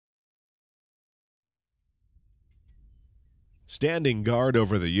Standing guard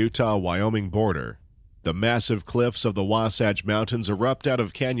over the Utah-Wyoming border, the massive cliffs of the Wasatch Mountains erupt out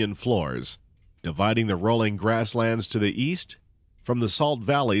of canyon floors, dividing the rolling grasslands to the east from the salt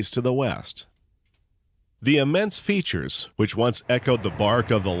valleys to the west. The immense features, which once echoed the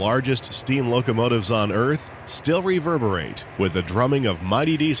bark of the largest steam locomotives on Earth, still reverberate with the drumming of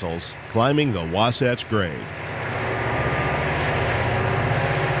mighty diesels climbing the Wasatch Grade.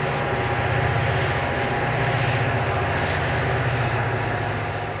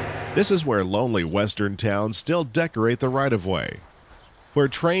 This is where lonely western towns still decorate the right-of-way, where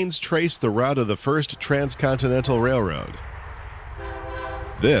trains trace the route of the first transcontinental railroad.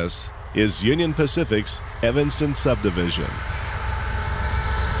 This is Union Pacific's Evanston Subdivision.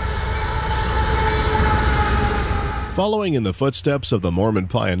 Following in the footsteps of the Mormon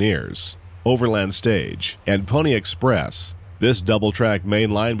pioneers, Overland Stage, and Pony Express, this double-track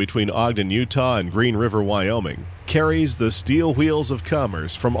main line between Ogden, Utah and Green River, Wyoming, carries the steel wheels of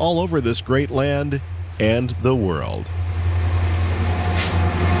commerce from all over this great land and the world.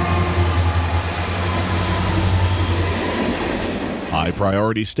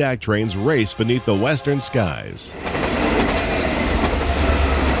 High-priority stack trains race beneath the western skies.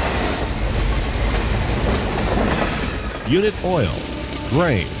 Unit oil,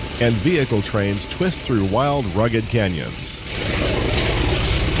 grain, and vehicle trains twist through wild, rugged canyons.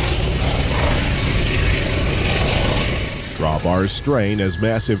 Drawbars strain as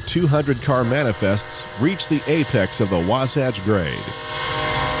massive 200-car manifests reach the apex of the Wahsatch Grade.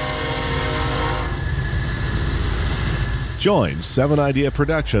 Join 7 Idea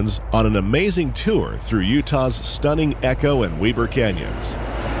Productions on an amazing tour through Utah's stunning Echo and Weber Canyons,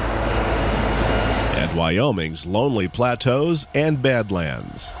 and Wyoming's lonely plateaus and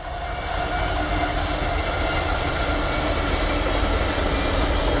badlands.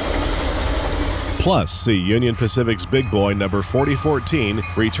 Plus, see Union Pacific's Big Boy number 4014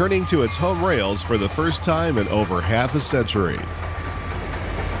 returning to its home rails for the first time in over half a century.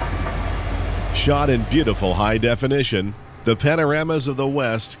 Shot in beautiful high definition, the panoramas of the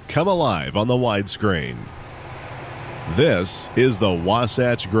West come alive on the widescreen. This is the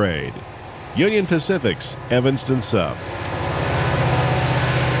Wasatch Grade, Union Pacific's Evanston Sub.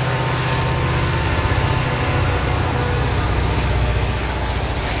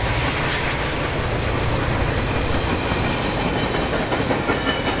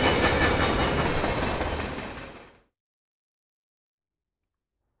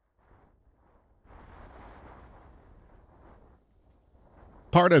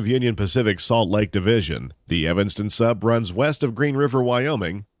 Part of Union Pacific's Salt Lake Division, the Evanston Sub runs west of Green River,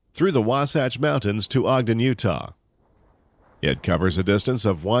 Wyoming, through the Wasatch Mountains to Ogden, Utah. It covers a distance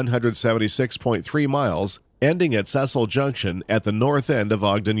of 176.3 miles, ending at Cecil Junction at the north end of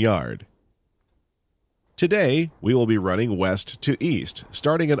Ogden Yard. Today, we will be running west to east,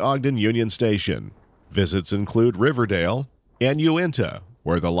 starting at Ogden Union Station. Visits include Riverdale and Uintah,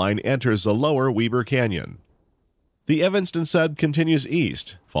 where the line enters the lower Weber Canyon. The Evanston Sub continues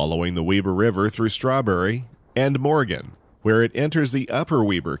east, following the Weber River through Strawberry and Morgan, where it enters the upper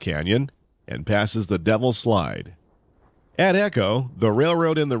Weber Canyon and passes the Devil's Slide. At Echo, the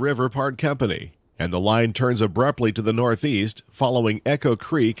railroad and the river part company, and the line turns abruptly to the northeast, following Echo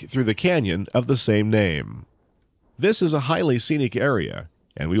Creek through the canyon of the same name. This is a highly scenic area,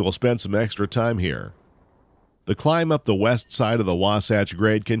 and we will spend some extra time here. The climb up the west side of the Wasatch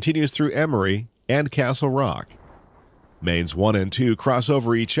Grade continues through Emory and Castle Rock. Mains 1 and 2 cross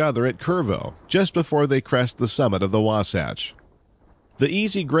over each other at Curvo, just before they crest the summit of the Wasatch. The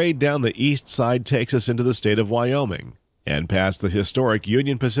easy grade down the east side takes us into the state of Wyoming, and past the historic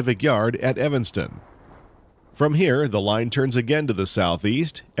Union Pacific Yard at Evanston. From here, the line turns again to the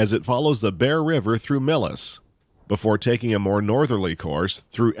southeast as it follows the Bear River through Millis, before taking a more northerly course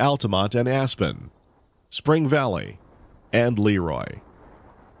through Altamont and Aspen, Spring Valley, and Leroy.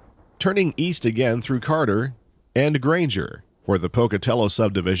 Turning east again through Carter and Granger, where the Pocatello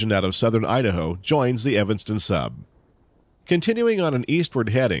subdivision out of southern Idaho joins the Evanston Sub. Continuing on an eastward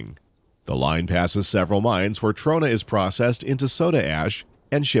heading, the line passes several mines where Trona is processed into soda ash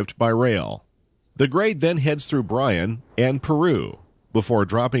and shipped by rail. The grade then heads through Bryan and Peru, before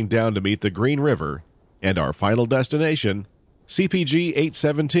dropping down to meet the Green River and our final destination, CPG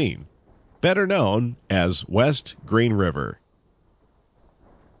 817, better known as West Green River.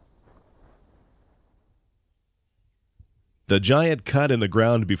 The giant cut in the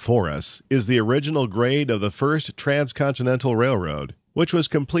ground before us is the original grade of the first transcontinental railroad, which was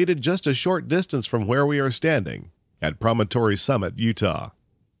completed just a short distance from where we are standing, at Promontory Summit, Utah.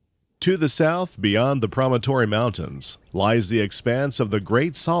 To the south, beyond the Promontory Mountains, lies the expanse of the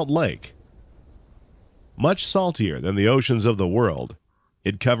Great Salt Lake. Much saltier than the oceans of the world,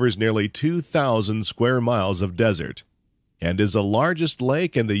 it covers nearly 2,000 square miles of desert and is the largest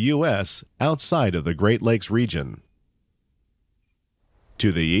lake in the U.S. outside of the Great Lakes region.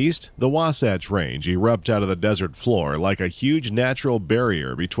 To the east, the Wasatch Range erupts out of the desert floor like a huge natural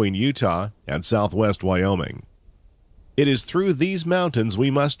barrier between Utah and southwest Wyoming. It is through these mountains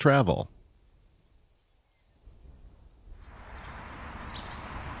we must travel.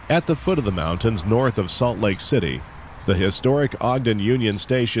 At the foot of the mountains north of Salt Lake City, the historic Ogden Union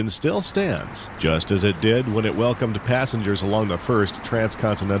Station still stands, just as it did when it welcomed passengers along the first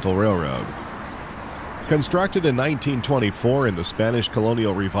transcontinental railroad. Constructed in 1924 in the Spanish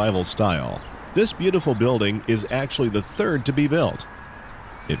colonial revival style, this beautiful building is actually the third to be built.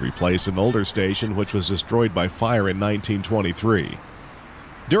 It replaced an older station which was destroyed by fire in 1923.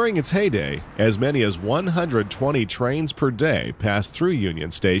 During its heyday, as many as 120 trains per day passed through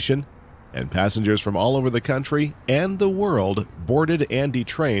Union Station, and passengers from all over the country and the world boarded and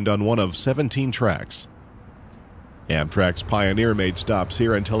detrained on one of 17 tracks. Amtrak's Pioneer made stops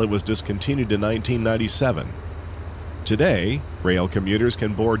here until it was discontinued in 1997. Today, rail commuters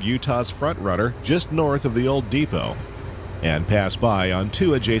can board Utah's Frontrunner just north of the old depot and pass by on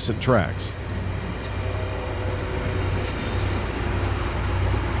 2 adjacent tracks.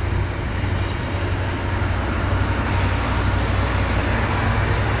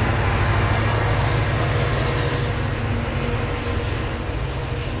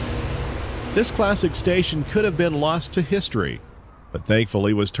 This classic station could have been lost to history, but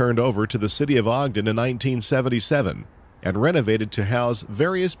thankfully was turned over to the city of Ogden in 1977 and renovated to house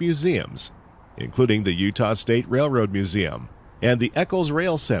various museums, including the Utah State Railroad Museum and the Eccles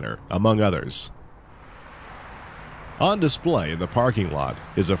Rail Center, among others. On display in the parking lot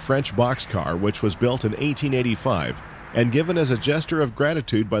is a French boxcar which was built in 1885 and given as a gesture of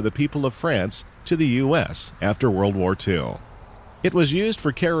gratitude by the people of France to the U.S. after World War II. It was used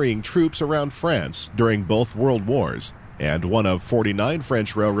for carrying troops around France during both World Wars, and one of 49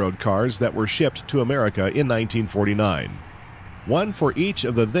 French railroad cars that were shipped to America in 1949. One for each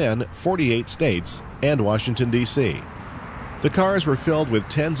of the then 48 states and Washington, D.C. The cars were filled with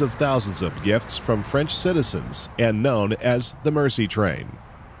tens of thousands of gifts from French citizens and known as the Mercy Train.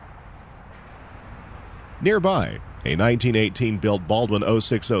 Nearby, a 1918-built Baldwin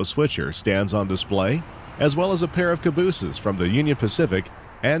 060 switcher stands on display, as well as a pair of cabooses from the Union Pacific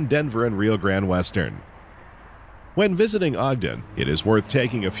and Denver and Rio Grande Western. When visiting Ogden, it is worth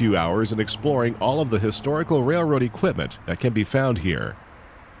taking a few hours and exploring all of the historical railroad equipment that can be found here.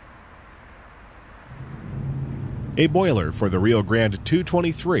 A boiler for the Rio Grande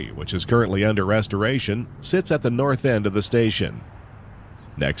 223, which is currently under restoration, sits at the north end of the station.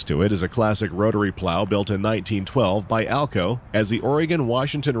 Next to it is a classic rotary plow built in 1912 by Alco as the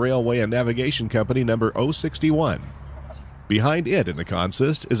Oregon-Washington Railway and Navigation Company number 061. Behind it in the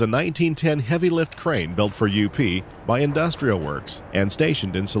consist is a 1910 heavy lift crane built for UP by Industrial Works and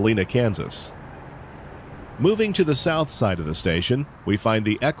stationed in Salina, Kansas. Moving to the south side of the station, we find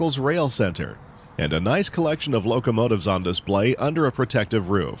the Eccles Rail Center and a nice collection of locomotives on display under a protective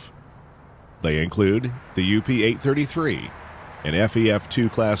roof. They include the UP 833, an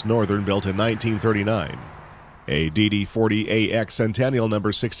FEF2 Class Northern built in 1939, a DD40AX Centennial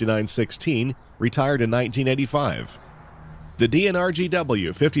number 6916 retired in 1985, the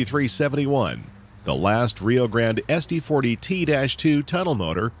DNRGW 5371, the last Rio Grande SD40T-2 tunnel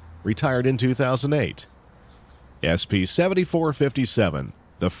motor retired in 2008, SP 7457,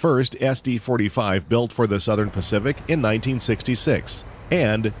 the first SD45 built for the Southern Pacific in 1966,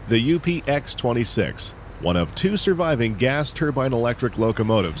 and the UPX26, one of 2 surviving gas turbine electric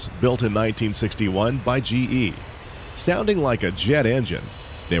locomotives built in 1961 by GE. Sounding like a jet engine,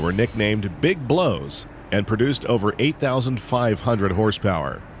 they were nicknamed Big Blows and produced over 8,500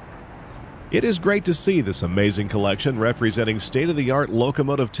 horsepower. It is great to see this amazing collection representing state-of-the-art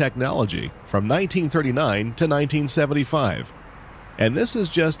locomotive technology from 1939 to 1975. And this is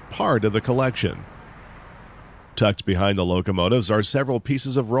just part of the collection. Tucked behind the locomotives are several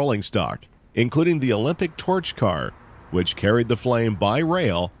pieces of rolling stock, including the Olympic torch car, which carried the flame by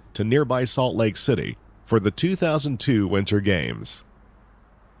rail to nearby Salt Lake City for the 2002 Winter Games.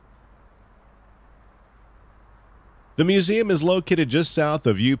 The museum is located just south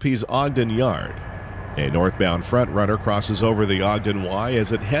of UP's Ogden Yard. A northbound frontrunner crosses over the Ogden Y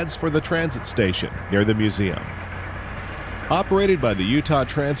as it heads for the transit station near the museum. Operated by the Utah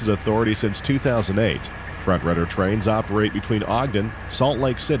Transit Authority since 2008, frontrunner trains operate between Ogden, Salt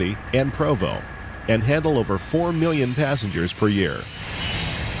Lake City, and Provo, and handle over 4 million passengers per year.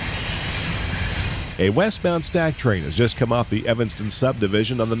 A westbound stack train has just come off the Evanston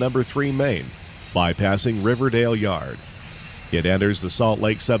Subdivision on the number 3 main, bypassing Riverdale Yard. It enters the Salt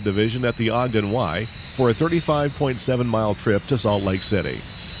Lake Subdivision at the Ogden Y for a 35.7-mile trip to Salt Lake City.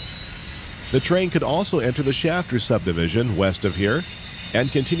 The train could also enter the Shafter Subdivision west of here and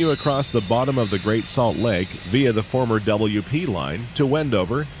continue across the bottom of the Great Salt Lake via the former WP line to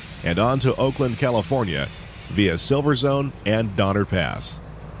Wendover and on to Oakland, California via Silver Zone and Donner Pass.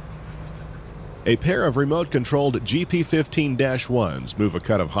 A pair of remote-controlled GP15-1s move a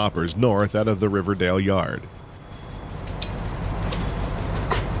cut of hoppers north out of the Riverdale Yard.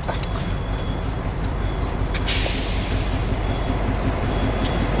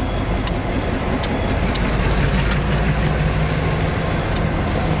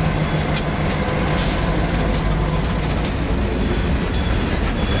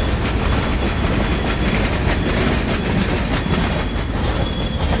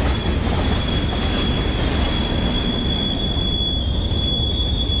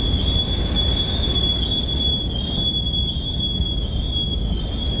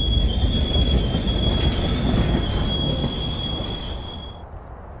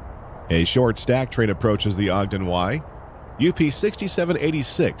 A short stack train approaches the Ogden Y. UP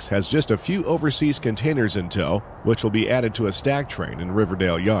 6786 has just a few overseas containers in tow, which will be added to a stack train in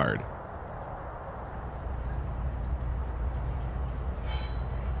Riverdale Yard.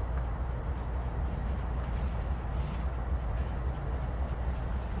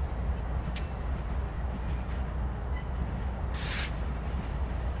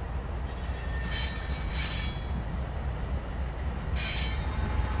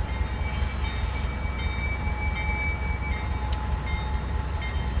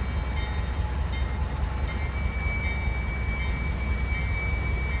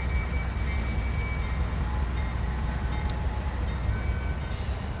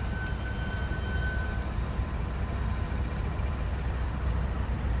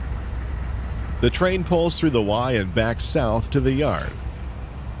 The train pulls through the Y and back south to the yard.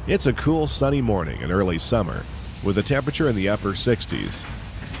 It's a cool, sunny morning in early summer, with a temperature in the upper 60s.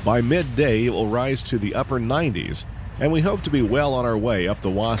 By midday, it will rise to the upper 90s, and we hope to be well on our way up the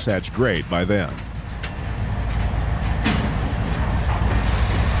Wahsatch Grade by then.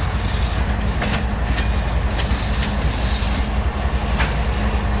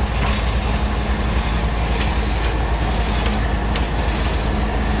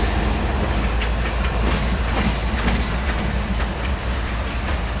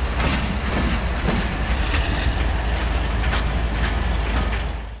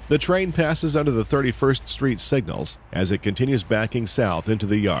 The train passes under the 31st Street signals as it continues backing south into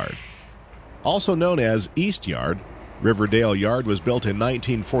the yard. Also known as East Yard, Riverdale Yard was built in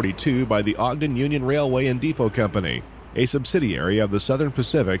 1942 by the Ogden Union Railway and Depot Company, a subsidiary of the Southern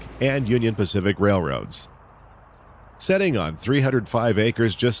Pacific and Union Pacific Railroads. Setting on 305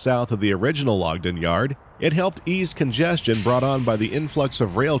 acres just south of the original Ogden Yard, it helped ease congestion brought on by the influx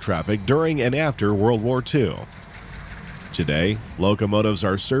of rail traffic during and after World War II. Today, locomotives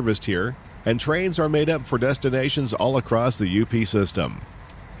are serviced here, and trains are made up for destinations all across the UP system.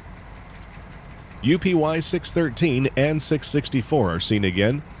 UPY 613 and 664 are seen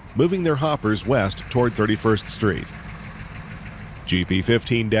again, moving their hoppers west toward 31st Street. GP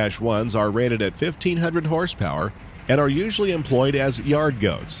 15-1s are rated at 1,500 horsepower and are usually employed as yard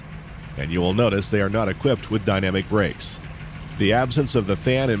goats, and you will notice they are not equipped with dynamic brakes. The absence of the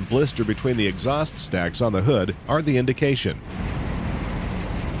fan and blister between the exhaust stacks on the hood are the indication.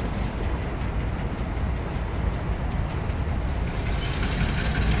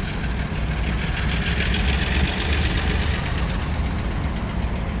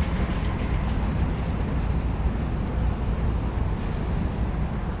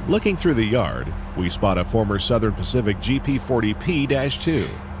 Looking through the yard, we spot a former Southern Pacific GP40P-2.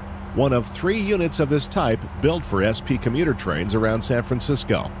 One of 3 units of this type built for SP commuter trains around San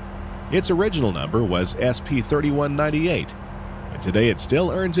Francisco. Its original number was SP3198, and today it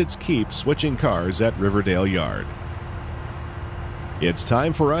still earns its keep switching cars at Riverdale Yard. It's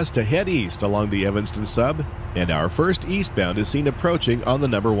time for us to head east along the Evanston sub, and our first eastbound is seen approaching on the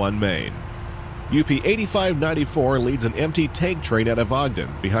number 1 main. UP 8594 leads an empty tank train out of Ogden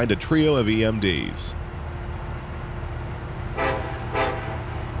behind a trio of EMDs.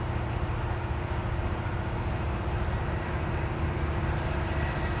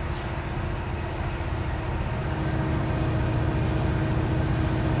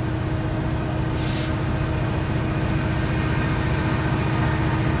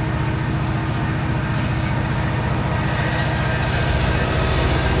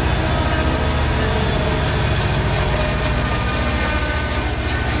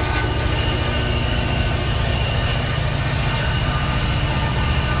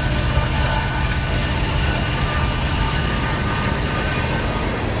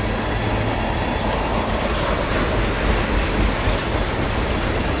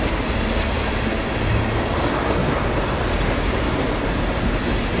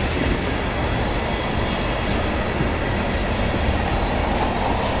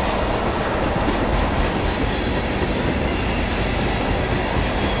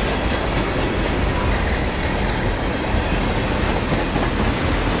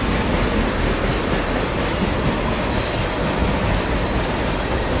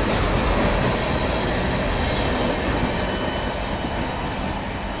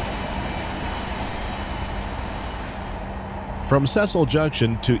 From Cecil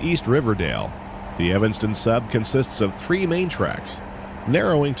Junction to East Riverdale, the Evanston sub consists of 3 main tracks,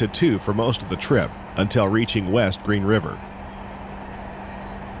 narrowing to 2 for most of the trip until reaching West Green River.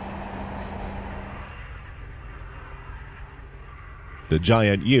 The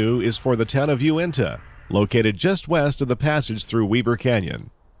giant U is for the town of Uintah, located just west of the passage through Weber Canyon.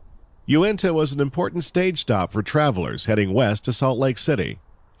 Uintah was an important stage stop for travelers heading west to Salt Lake City,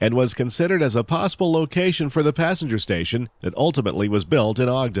 and was considered as a possible location for the passenger station that ultimately was built in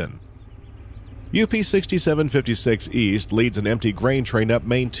Ogden. UP 6756 East leads an empty grain train up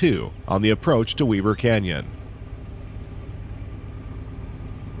Main 2 on the approach to Weber Canyon.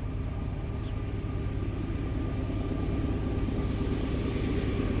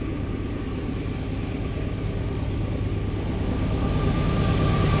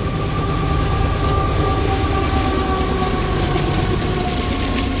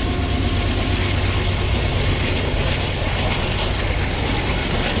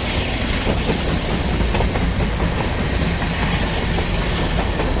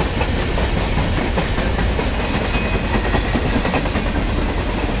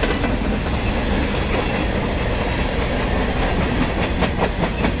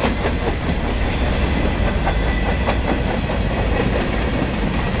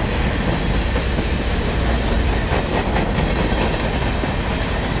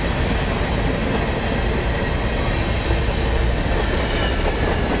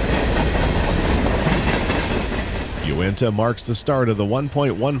 Uintah marks the start of the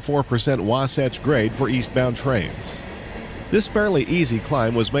 1.14% Wahsatch grade for eastbound trains. This fairly easy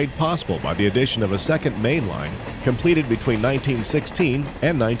climb was made possible by the addition of a second main line completed between 1916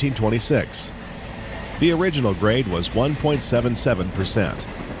 and 1926. The original grade was 1.77%.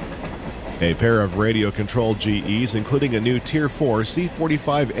 A pair of radio-controlled GEs, including a new Tier 4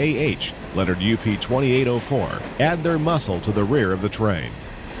 C45AH, lettered UP 2804, add their muscle to the rear of the train.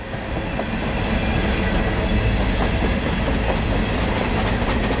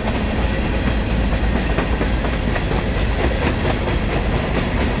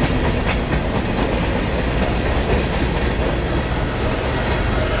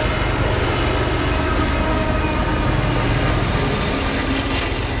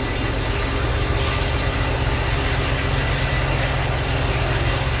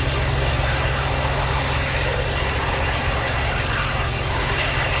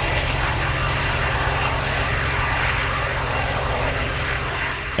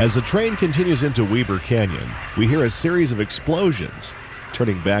 As the train continues into Weber Canyon, we hear a series of explosions.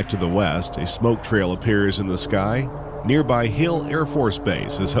 Turning back to the west, a smoke trail appears in the sky. Nearby Hill Air Force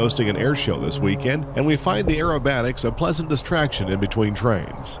Base is hosting an air show this weekend, and we find the aerobatics a pleasant distraction in between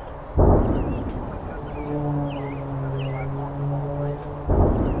trains.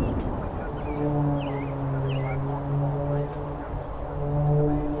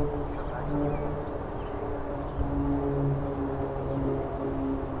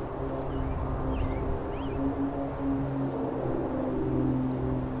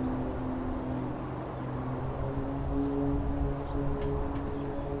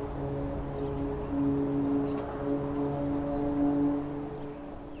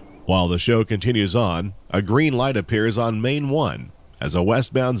 While the show continues on, a green light appears on Main 1 as a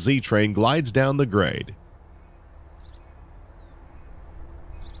westbound Z train glides down the grade.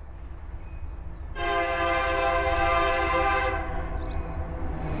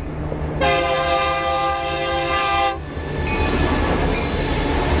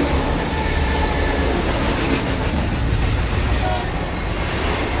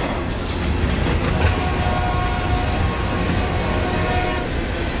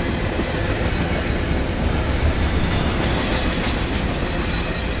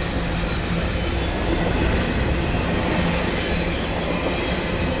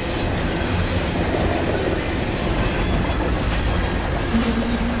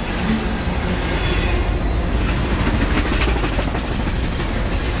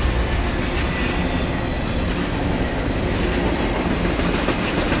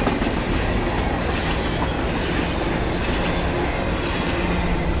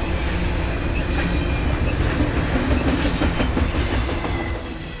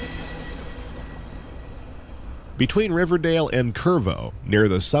 Between Riverdale and Curvo, near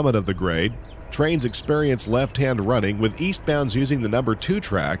the summit of the grade, trains experience left-hand running with eastbounds using the number 2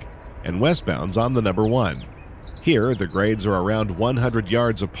 track and westbounds on the number 1. Here, the grades are around 100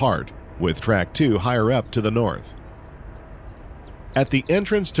 yards apart, with track 2 higher up to the north. At the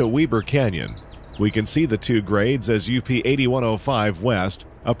entrance to Weber Canyon, we can see the 2 grades as UP 8105 West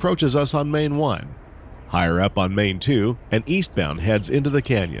approaches us on Main 1, higher up on Main 2, and eastbound heads into the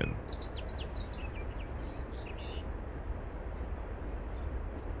canyon.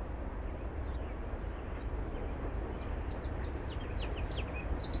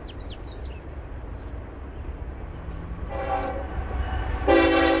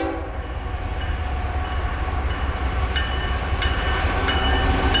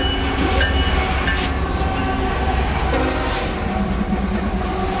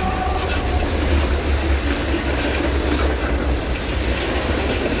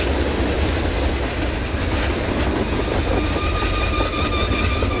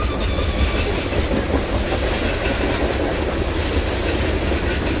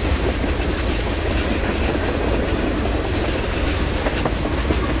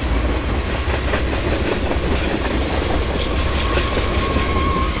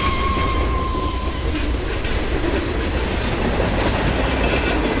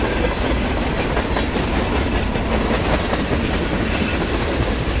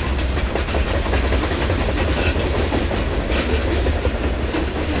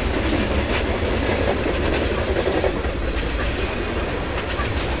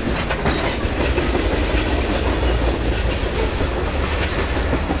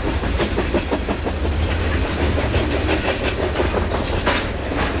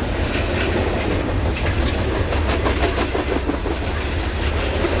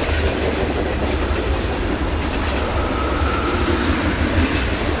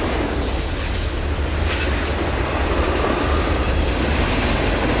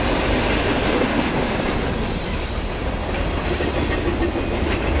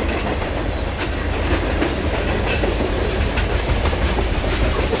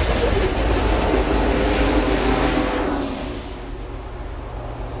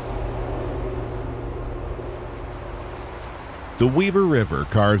 The Weber River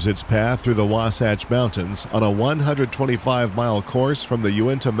carves its path through the Wasatch Mountains on a 125-mile course from the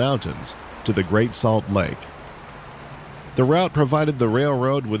Uintah Mountains to the Great Salt Lake. The route provided the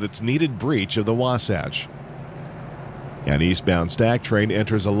railroad with its needed breach of the Wasatch. An eastbound stack train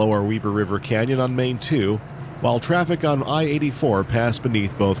enters a lower Weber River canyon on Main 2, while traffic on I-84 passed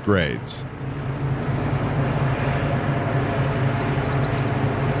beneath both grades.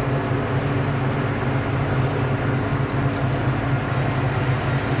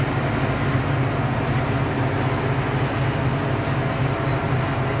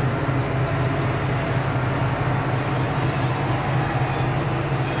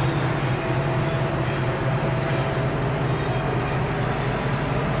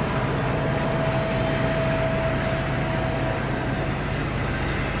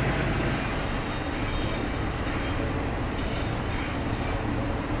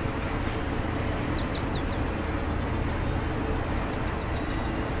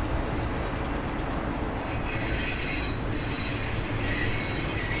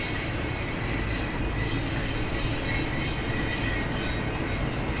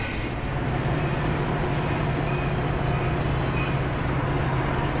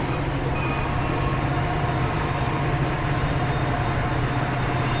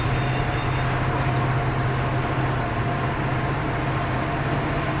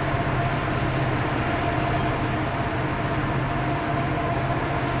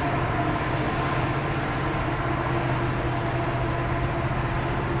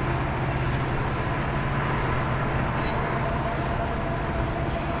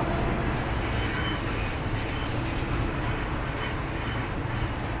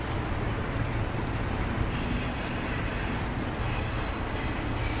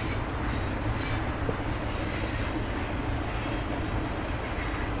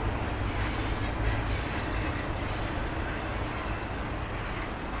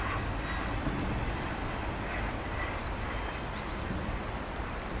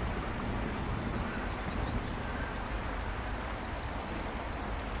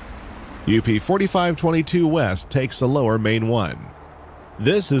 UP 4522 West takes the lower Main 1.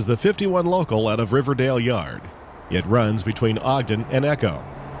 This is the 51 local out of Riverdale Yard. It runs between Ogden and Echo.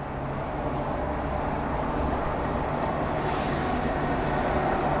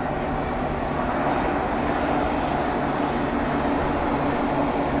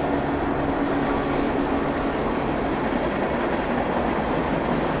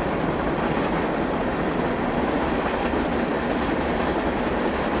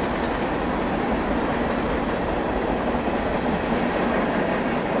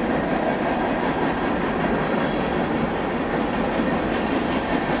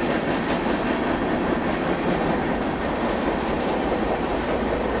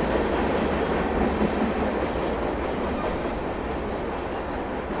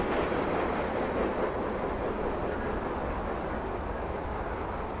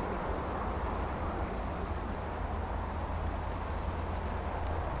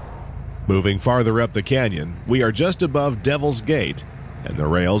 Moving farther up the canyon, we are just above Devil's Gate, and the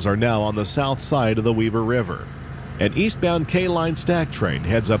rails are now on the south side of the Weber River. An eastbound K-line stack train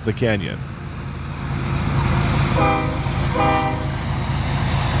heads up the canyon.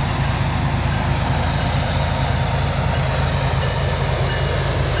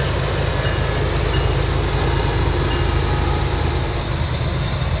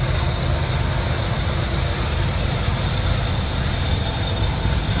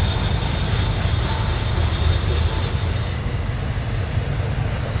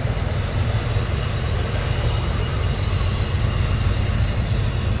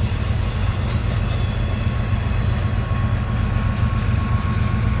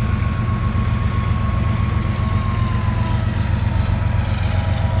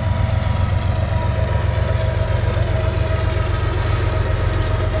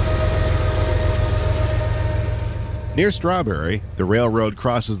 Near Strawberry, the railroad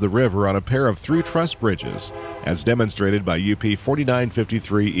crosses the river on a pair of through truss bridges, as demonstrated by UP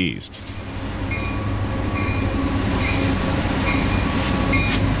 4953 East.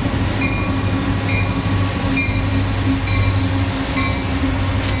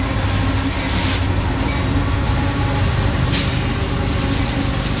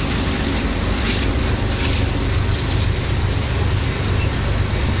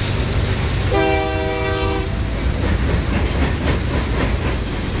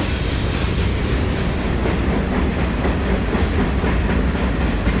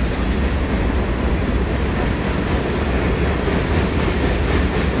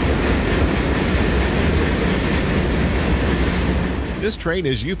 This train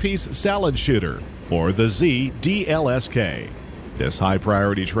is UP's Salad Shooter, or the ZDLSK. This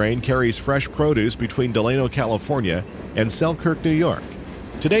high-priority train carries fresh produce between Delano, California and Selkirk, New York.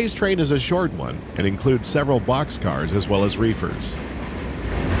 Today's train is a short one and includes several boxcars as well as reefers.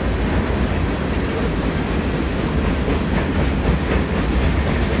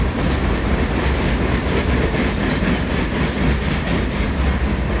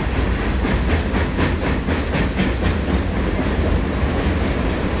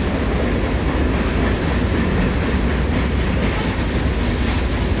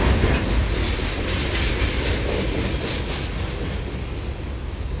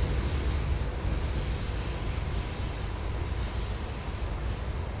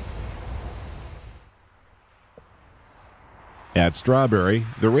 At Strawberry,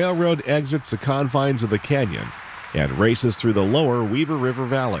 the railroad exits the confines of the canyon and races through the lower Weber River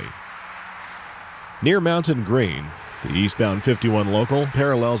Valley. Near Mountain Green, the eastbound 51 local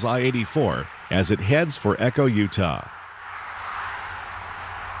parallels I-84 as it heads for Echo, Utah.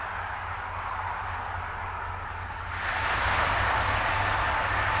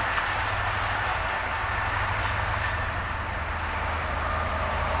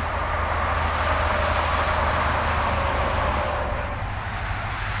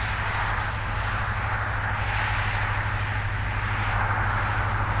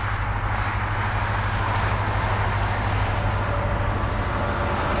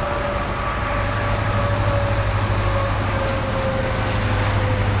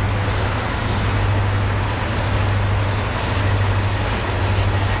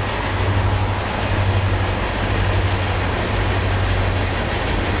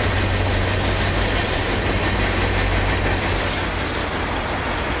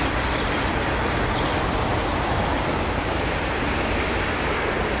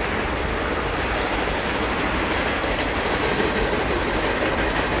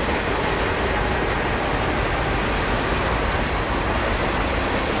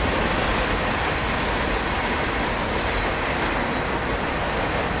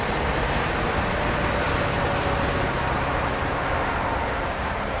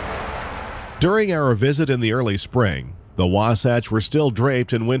 During our visit in the early spring, the Wahsatch were still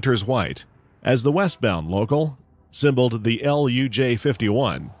draped in winter's white, as the westbound local, symboled the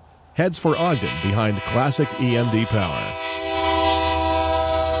LUJ51, heads for Ogden behind classic EMD power.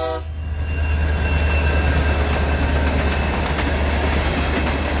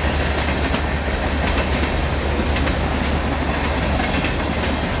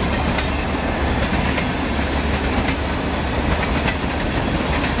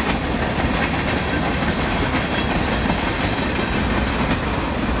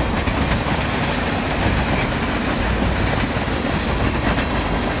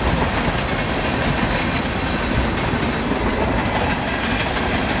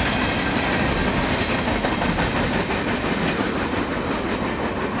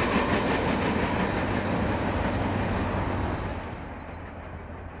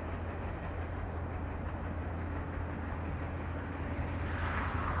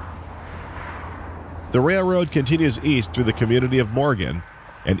 The railroad continues east through the community of Morgan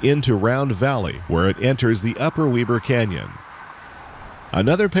and into Round Valley, where it enters the Upper Weber Canyon.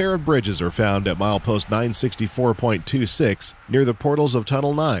 Another pair of bridges are found at milepost 964.26 near the portals of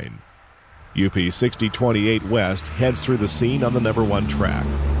Tunnel 9. UP 6028 West heads through the scene on the number 1 track.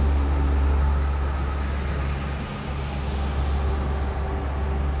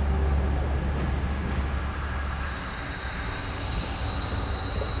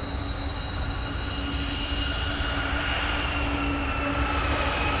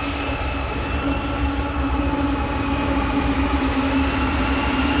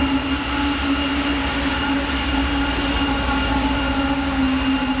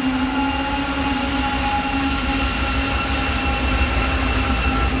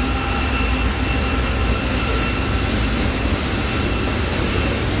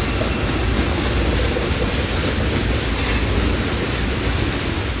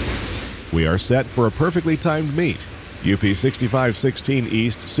 We are set for a perfectly timed meet. UP 6516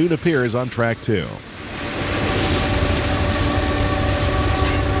 East soon appears on track 2.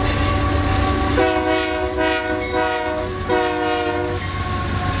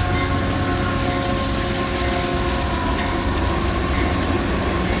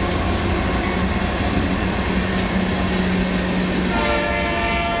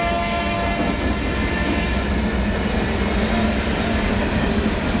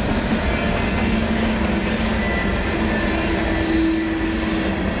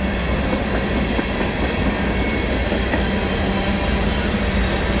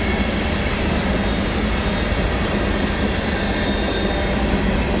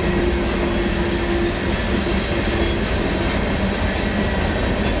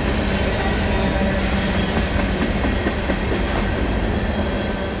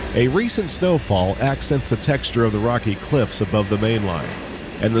 A recent snowfall accents the texture of the rocky cliffs above the main line,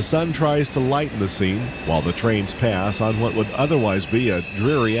 and the sun tries to lighten the scene while the trains pass on what would otherwise be a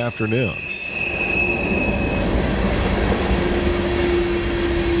dreary afternoon.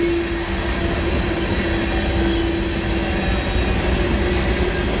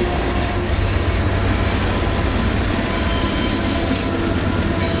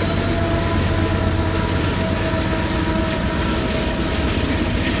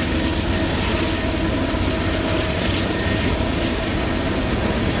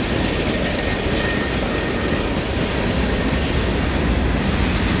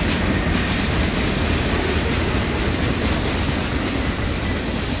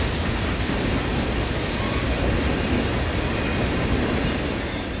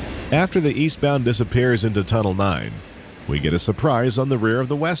 After the eastbound disappears into Tunnel 9, we get a surprise on the rear of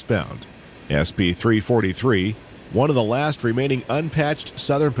the westbound. SP 343, one of the last remaining unpatched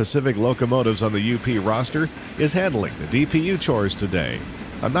Southern Pacific locomotives on the UP roster, is handling the DPU chores today.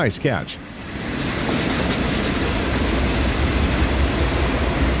 A nice catch.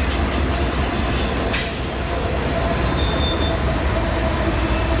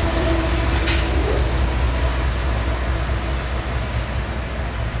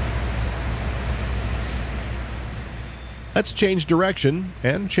 Let's change direction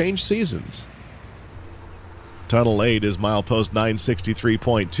and change seasons. Tunnel 8 is milepost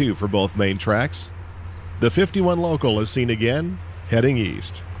 963.2 for both main tracks. The 51 local is seen again, heading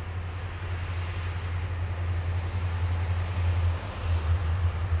east.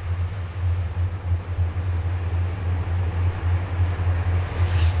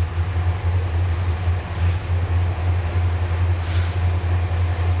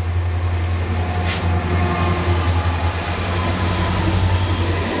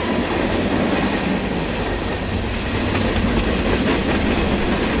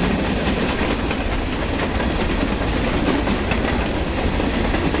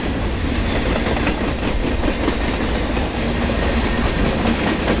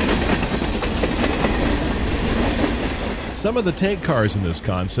 Some of the tank cars in this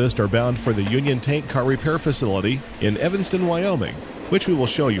consist are bound for the Union Tank Car Repair Facility in Evanston, Wyoming, which we will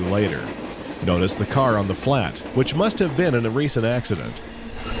show you later. Notice the car on the flat, which must have been in a recent accident.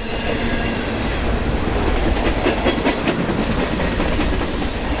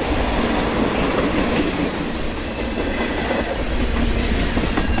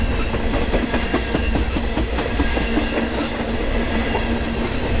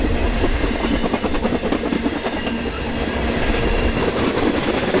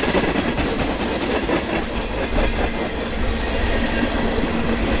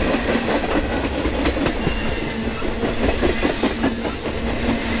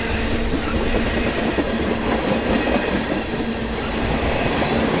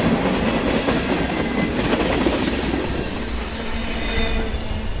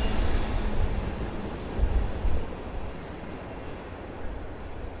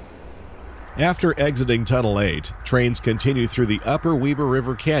 After exiting Tunnel 8, trains continue through the upper Weber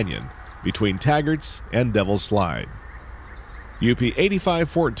River Canyon between Taggarts and Devil's Slide. UP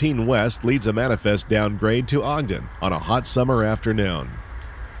 8514 West leads a manifest downgrade to Ogden on a hot summer afternoon.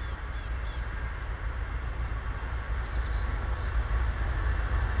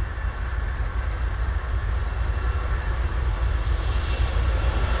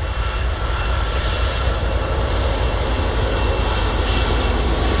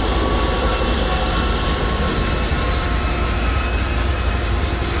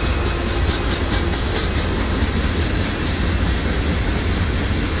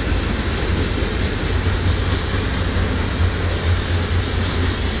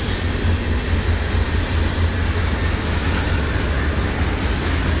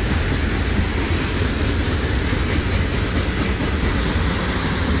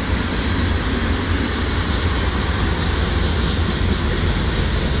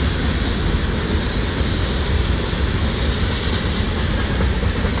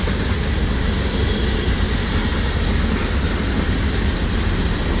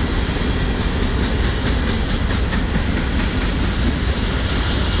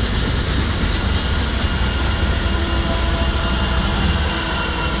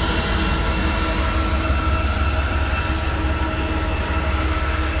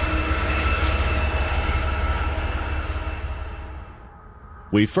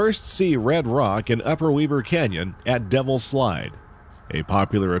 We first see Red Rock in Upper Weber Canyon at Devil's Slide, a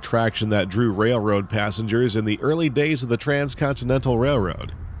popular attraction that drew railroad passengers in the early days of the Transcontinental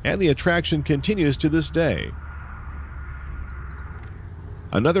Railroad, and the attraction continues to this day.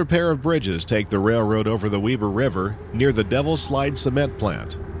 Another pair of bridges take the railroad over the Weber River near the Devil's Slide cement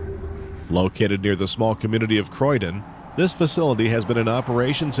plant. Located near the small community of Croydon, this facility has been in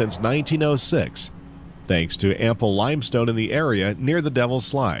operation since 1906, thanks to ample limestone in the area near the Devil's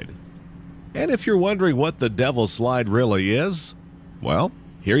Slide. And if you're wondering what the Devil's Slide really is, well,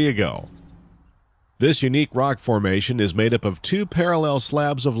 here you go. This unique rock formation is made up of two parallel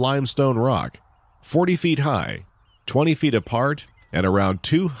slabs of limestone rock, 40 feet high, 20 feet apart, and around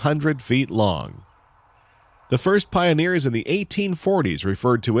 200 feet long. The first pioneers in the 1840s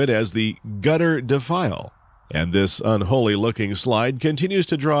referred to it as the Gutter Defile, and this unholy-looking slide continues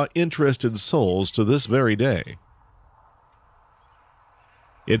to draw interested souls to this very day.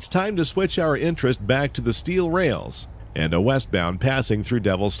 It's time to switch our interest back to the steel rails and a westbound passing through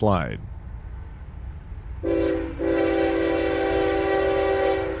Devil's Slide.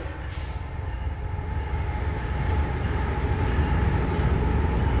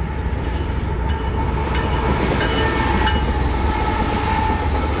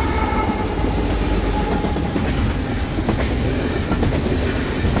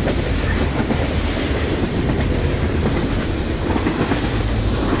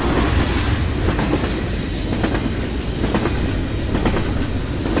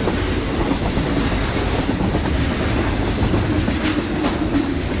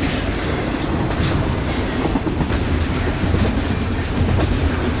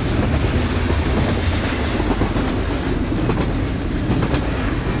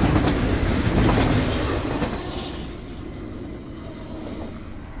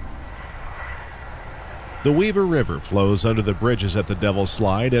 The Weber River flows under the bridges at the Devil's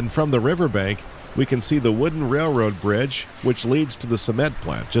Slide, and from the riverbank, we can see the wooden railroad bridge which leads to the cement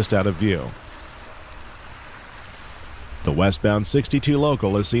plant just out of view. The westbound 62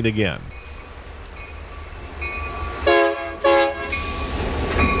 local is seen again.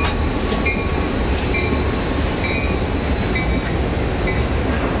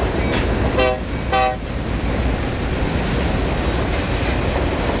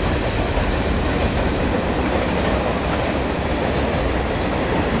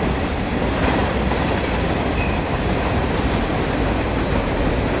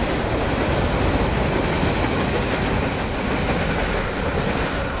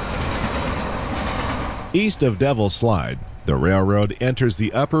 East of Devil's Slide, the railroad enters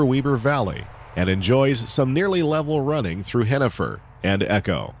the upper Weber Valley and enjoys some nearly level running through Henefer and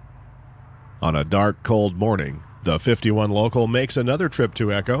Echo. On a dark, cold morning, the 51 local makes another trip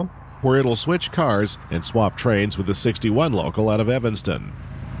to Echo, where it'll switch cars and swap trains with the 61 local out of Evanston.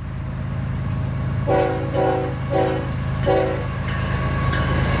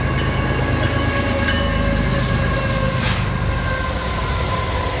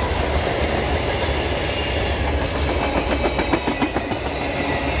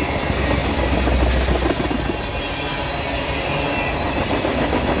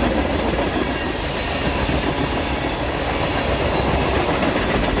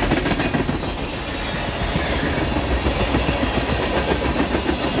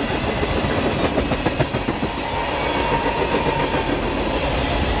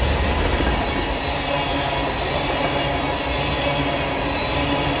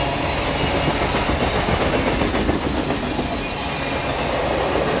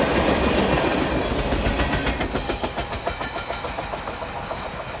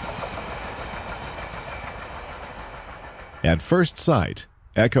 At first sight,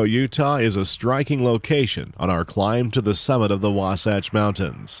 Echo, Utah is a striking location on our climb to the summit of the Wasatch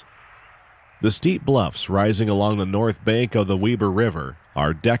Mountains. The steep bluffs rising along the north bank of the Weber River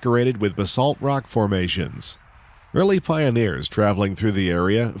are decorated with basalt rock formations. Early pioneers traveling through the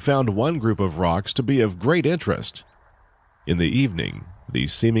area found one group of rocks to be of great interest. In the evening,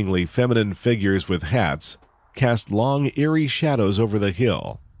 these seemingly feminine figures with hats cast long, eerie shadows over the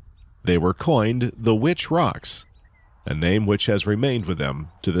hill. They were coined the Witch Rocks, a name which has remained with them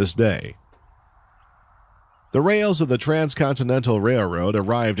to this day. The rails of the Transcontinental Railroad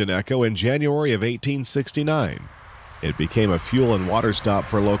arrived in Echo in January of 1869. It became a fuel and water stop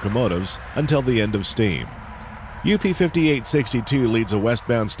for locomotives until the end of steam. UP 5862 leads a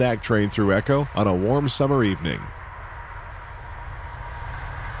westbound stack train through Echo on a warm summer evening.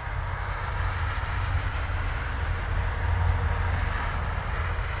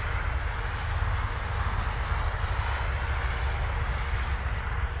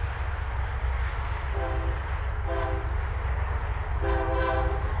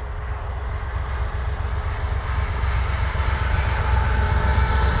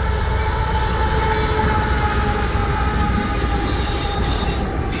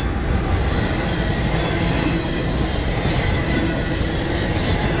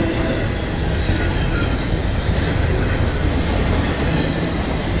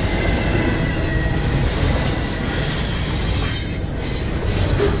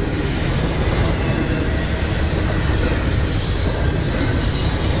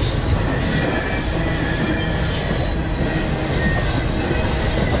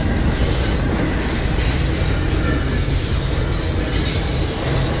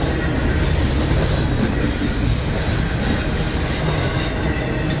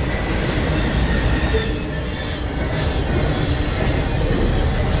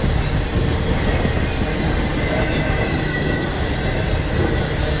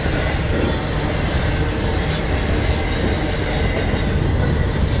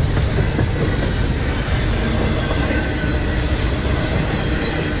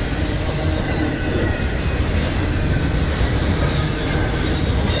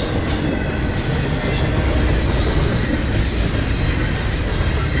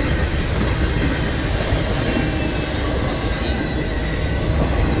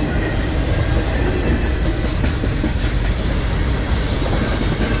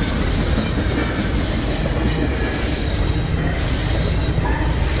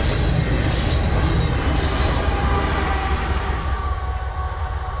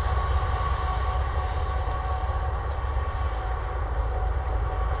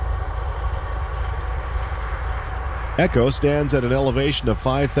 Echo stands at an elevation of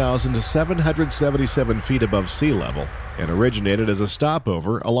 5,777 feet above sea level and originated as a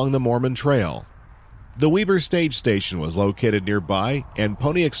stopover along the Mormon Trail. The Weber Stage Station was located nearby, and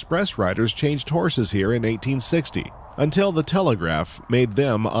Pony Express riders changed horses here in 1860 until the Telegraph made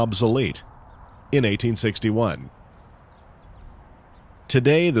them obsolete in 1861.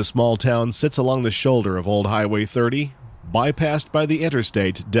 Today, the small town sits along the shoulder of Old Highway 30, bypassed by the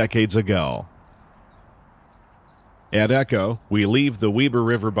interstate decades ago. At Echo, we leave the Weber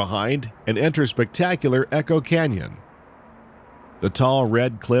River behind and enter spectacular Echo Canyon. The tall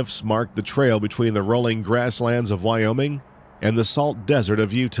red cliffs mark the trail between the rolling grasslands of Wyoming and the salt desert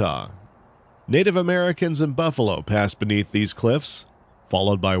of Utah. Native Americans and buffalo pass beneath these cliffs,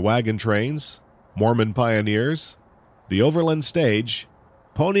 followed by wagon trains, Mormon pioneers, the Overland Stage,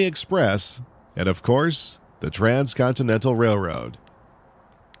 Pony Express, and of course, the Transcontinental Railroad.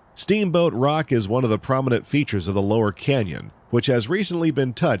 Steamboat Rock is one of the prominent features of the Lower Canyon, which has recently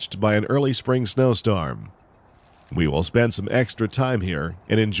been touched by an early spring snowstorm. We will spend some extra time here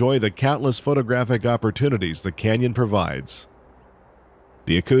and enjoy the countless photographic opportunities the canyon provides.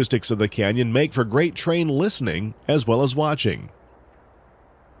 The acoustics of the canyon make for great train listening as well as watching.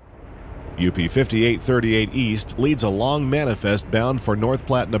 UP 5838 East leads a long manifest bound for North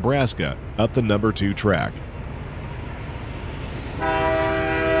Platte, Nebraska, up the number 2 track.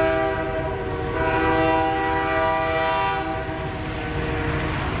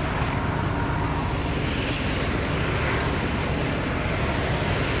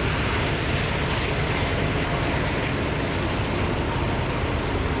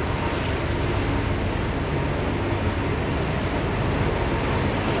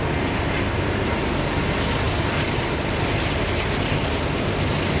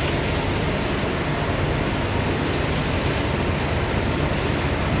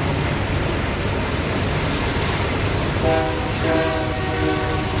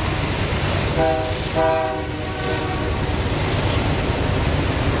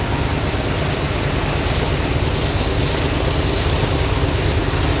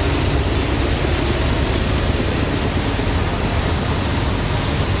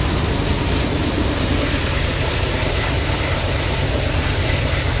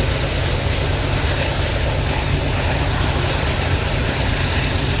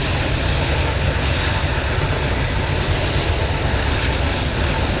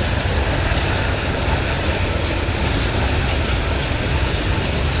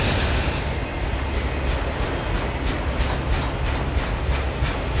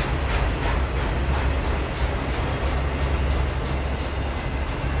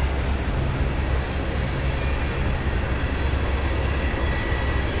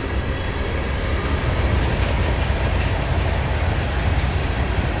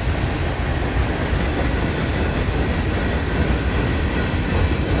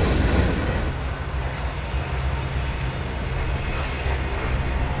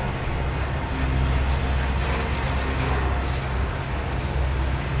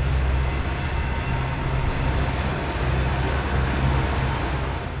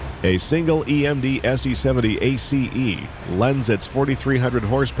 A single EMD SE70 ACE lends its 4,300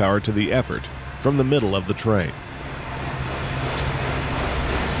 horsepower to the effort from the middle of the train.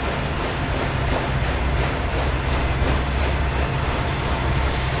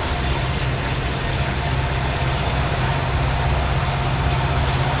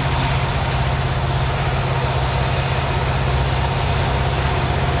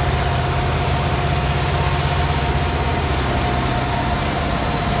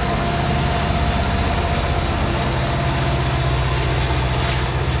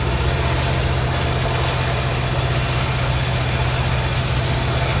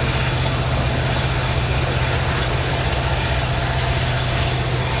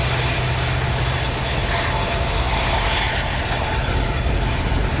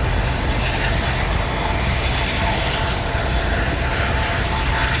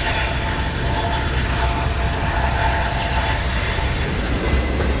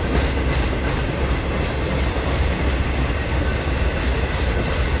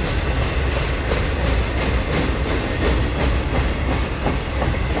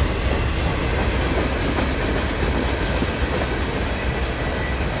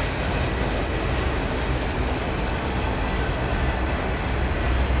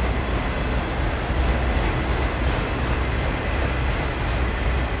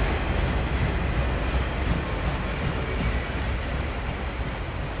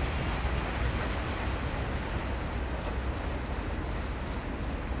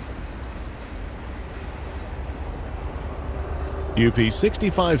 UP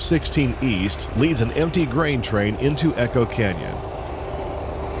 6516 East leads an empty grain train into Echo Canyon.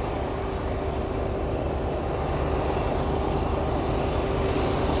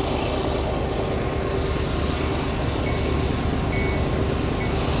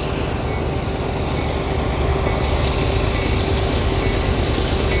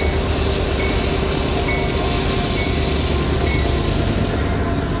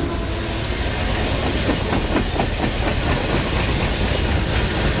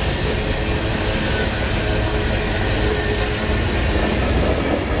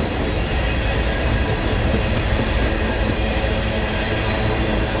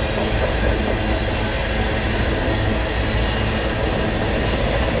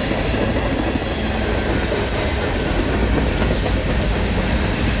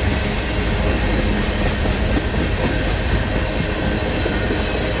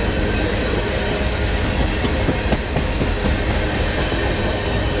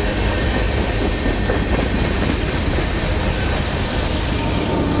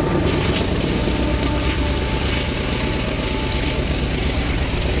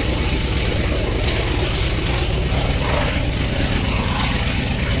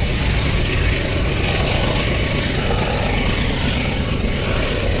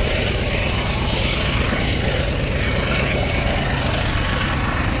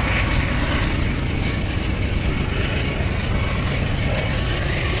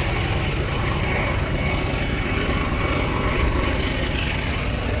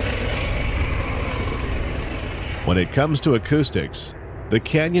 When it comes to acoustics, the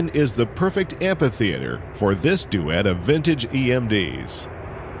canyon is the perfect amphitheater for this duet of vintage EMDs.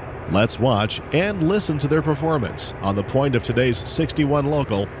 Let's watch and listen to their performance on the point of today's 61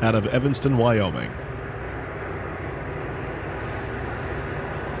 local out of Evanston, Wyoming.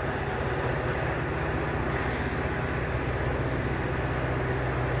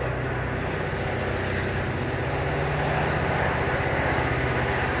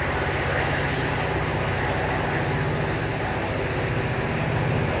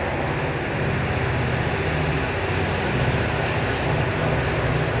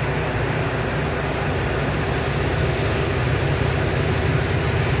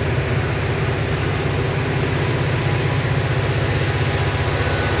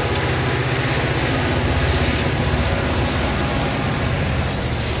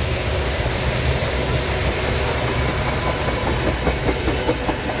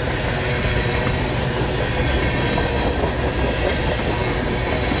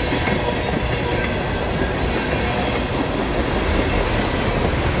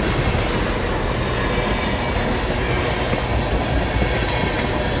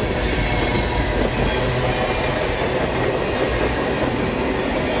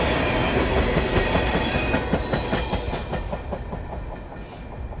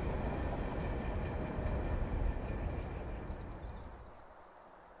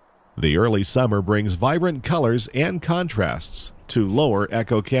 The early summer brings vibrant colors and contrasts to lower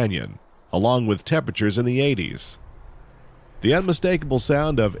Echo Canyon, along with temperatures in the 80s. The unmistakable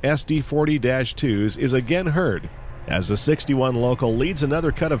sound of SD40-2s is again heard as the 61 local leads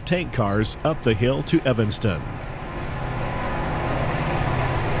another cut of tank cars up the hill to Evanston.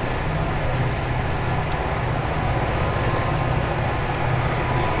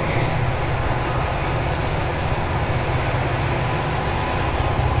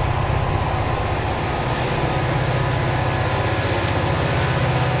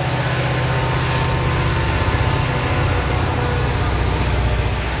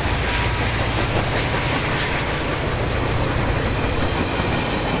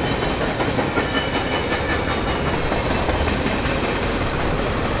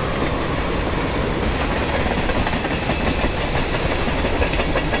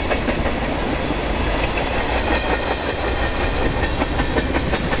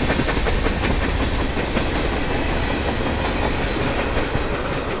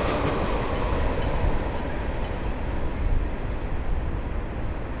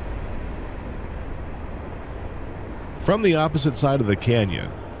 From the opposite side of the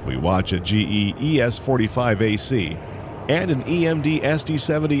canyon, we watch a GE ES45AC and an EMD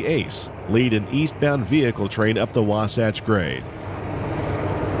SD70 Ace lead an eastbound vehicle train up the Wasatch grade.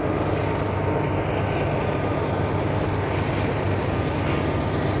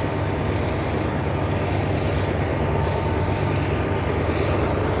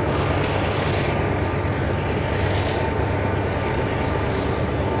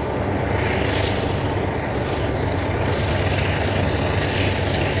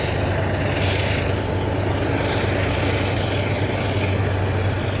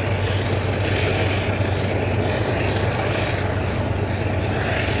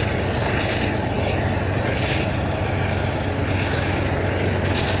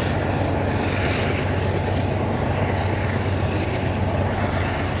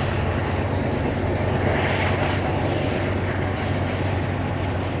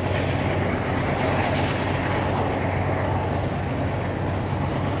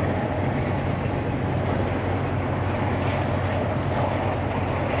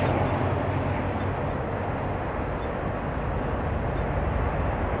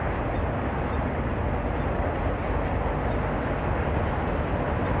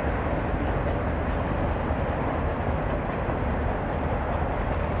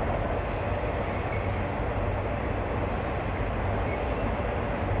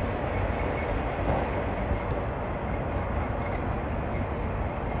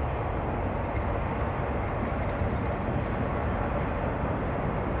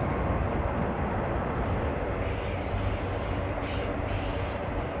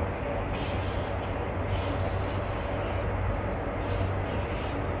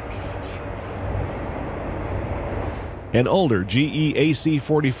 An older GE AC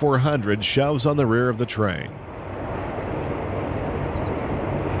 4400 shoves on the rear of the train.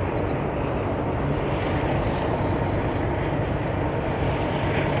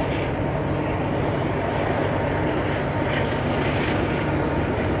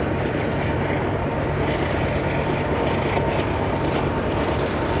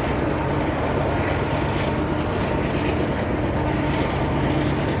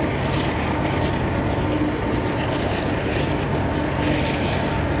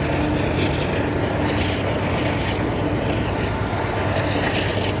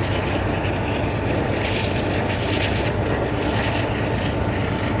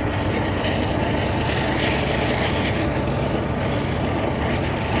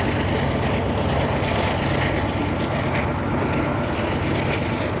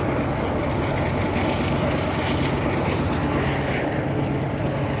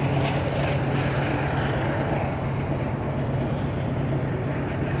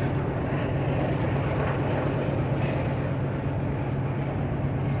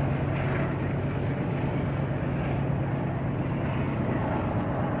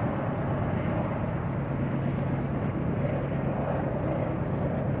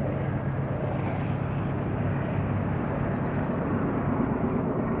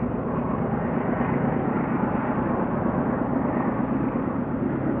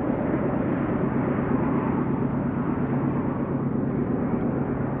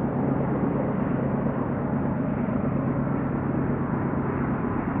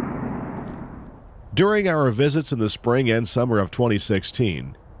 During our visits in the spring and summer of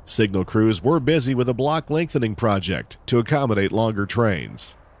 2016, signal crews were busy with a block lengthening project to accommodate longer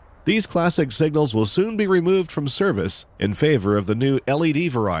trains. These classic signals will soon be removed from service in favor of the new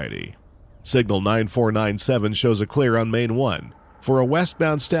LED variety. Signal 9497 shows a clear on Main 1 for a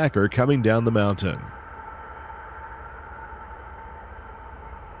westbound stacker coming down the mountain.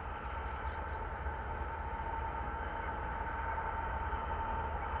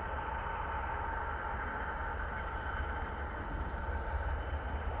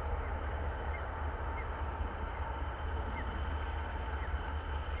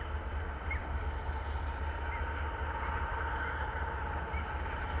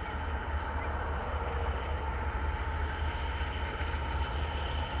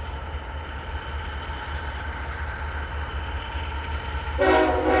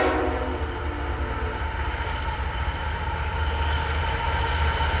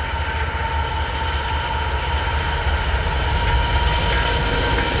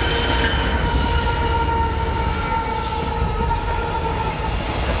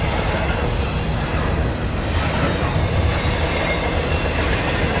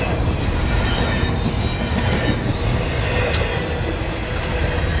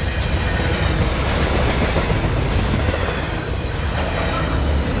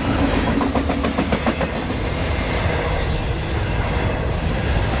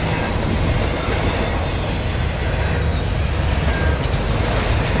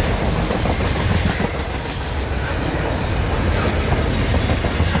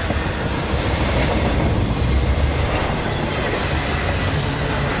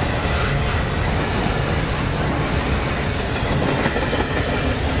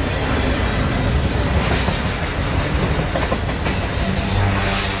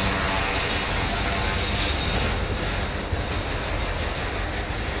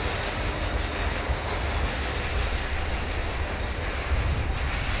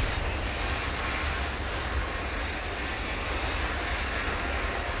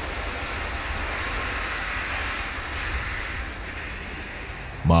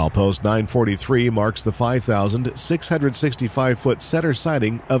 Milepost 943 marks the 5,665-foot center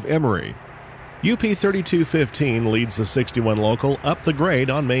siding of Emory. UP 3215 leads the 61 local up the grade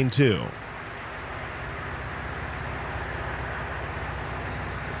on Main 2.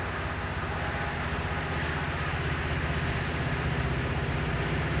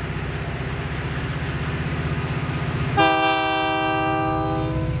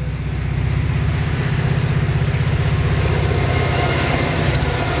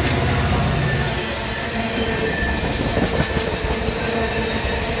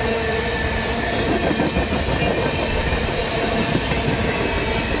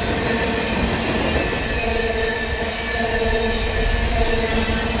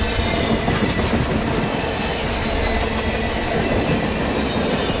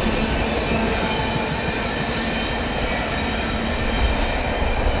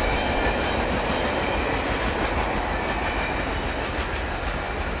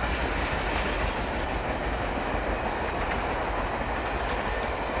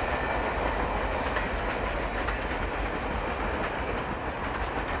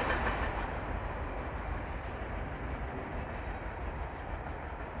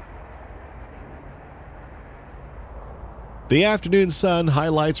 The afternoon sun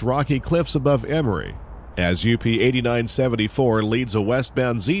highlights rocky cliffs above Emory as UP 8974 leads a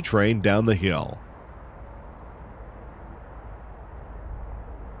westbound Z train down the hill.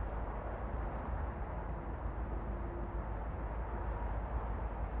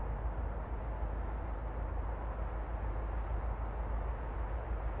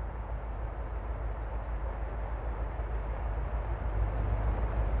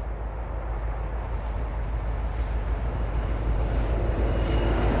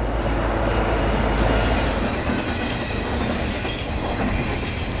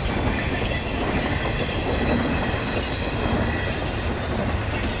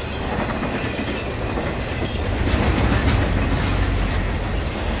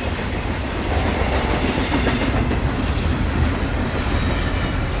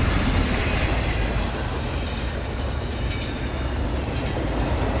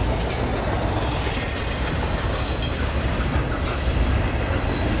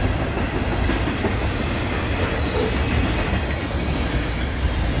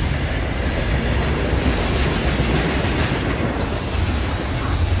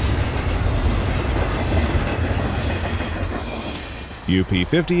 UP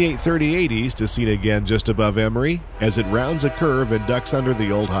 5830 East is seen again just above Emory as it rounds a curve and ducks under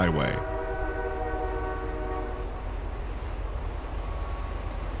the old highway.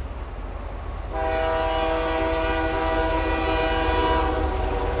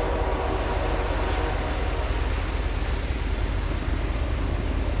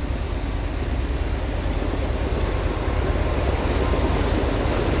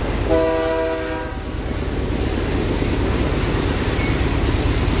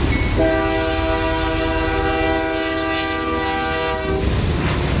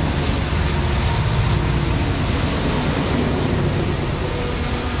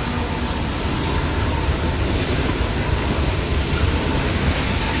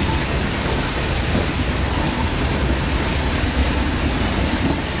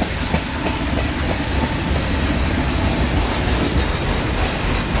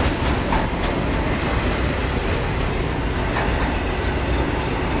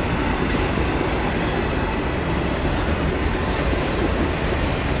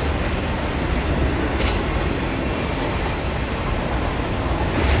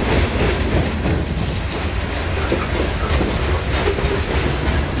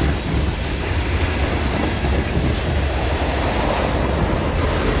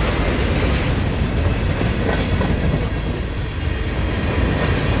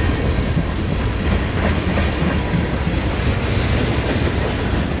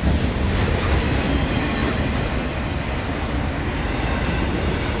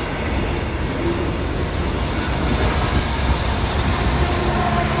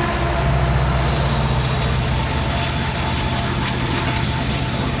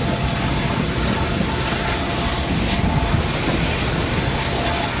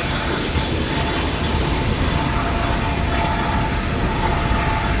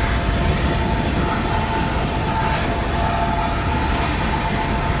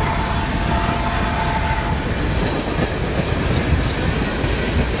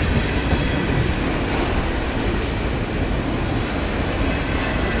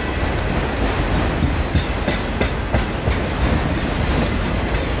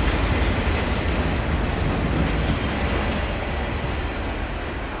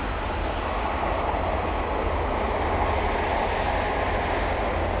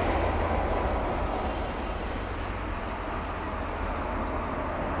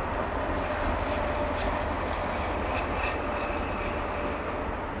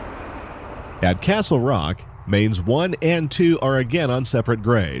 At Castle Rock, Mains 1 and 2 are again on separate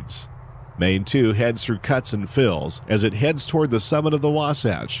grades. Main 2 heads through cuts and fills as it heads toward the summit of the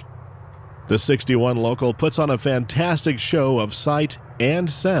Wahsatch. The 61 local puts on a fantastic show of sight and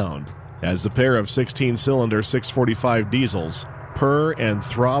sound as the pair of 16-cylinder 645 diesels purr and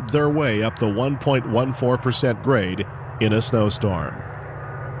throb their way up the 1.14% grade in a snowstorm.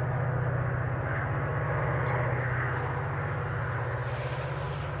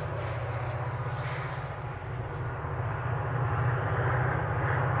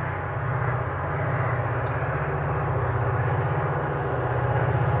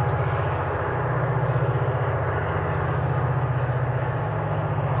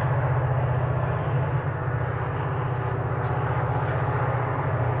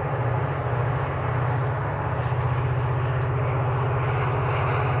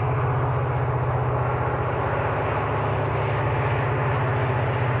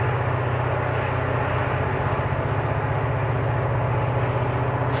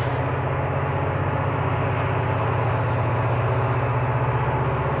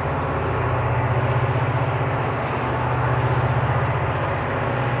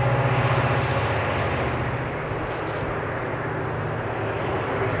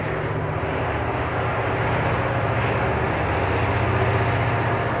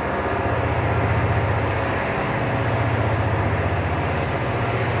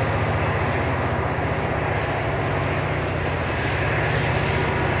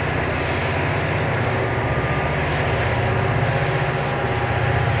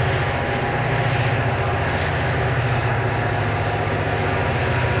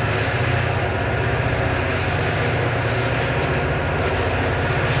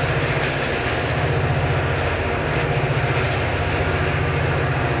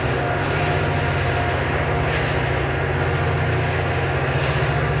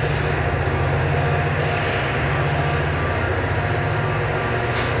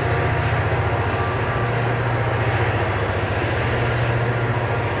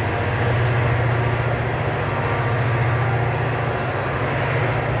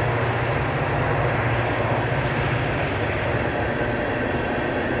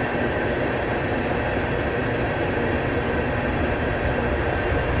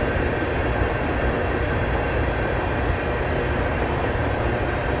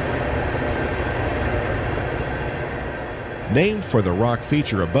 Named for the rock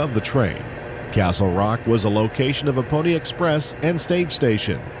feature above the train, Castle Rock was a location of a Pony Express and stage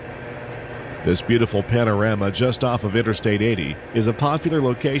station. This beautiful panorama just off of Interstate 80 is a popular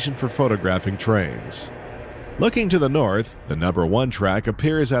location for photographing trains. Looking to the north, the number 1 track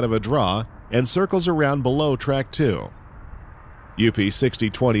appears out of a draw and circles around below track 2. UP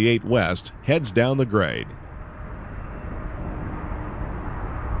 6028 West heads down the grade.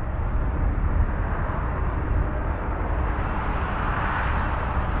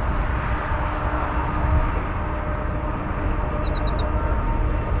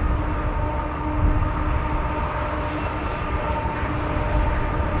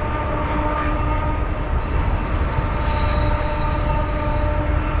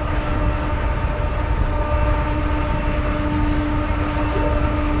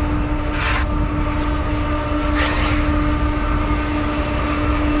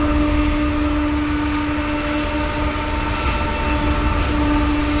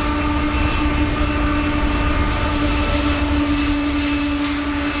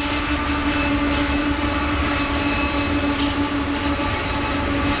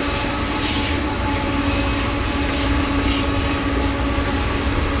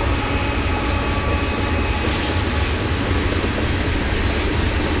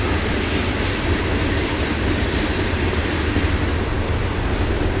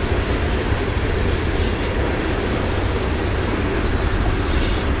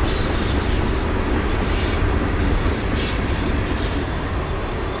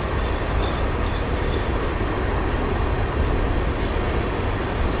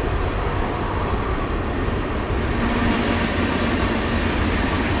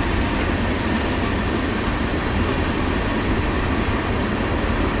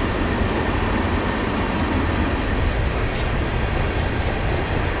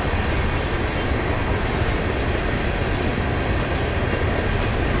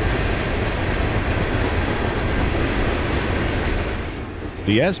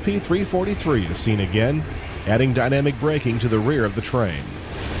 The SP343 is seen again, adding dynamic braking to the rear of the train.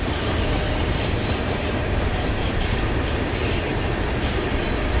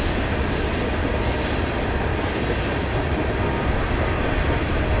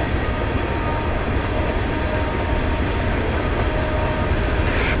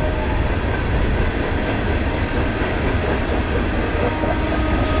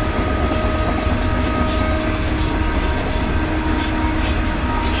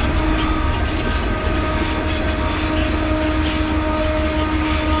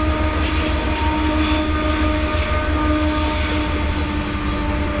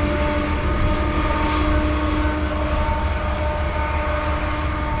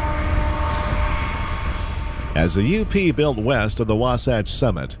 As the UP built west of the Wasatch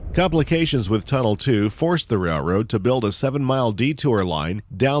summit, complications with Tunnel 2 forced the railroad to build a 7-mile detour line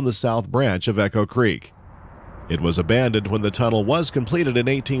down the south branch of Echo Creek. It was abandoned when the tunnel was completed in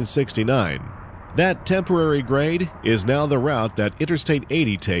 1869. That temporary grade is now the route that Interstate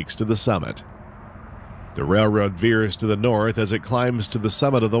 80 takes to the summit. The railroad veers to the north as it climbs to the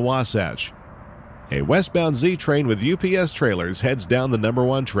summit of the Wasatch. A westbound Z train with UPS trailers heads down the number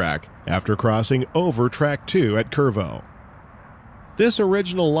 1 track after crossing over track 2 at Curvo. This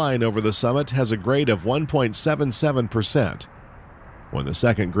original line over the summit has a grade of 1.77%. When the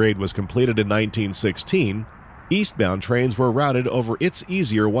second grade was completed in 1916, eastbound trains were routed over its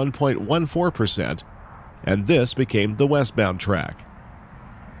easier 1.14%, and this became the westbound track.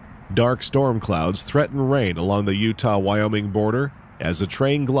 Dark storm clouds threaten rain along the Utah-Wyoming border as the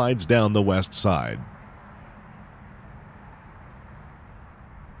train glides down the west side.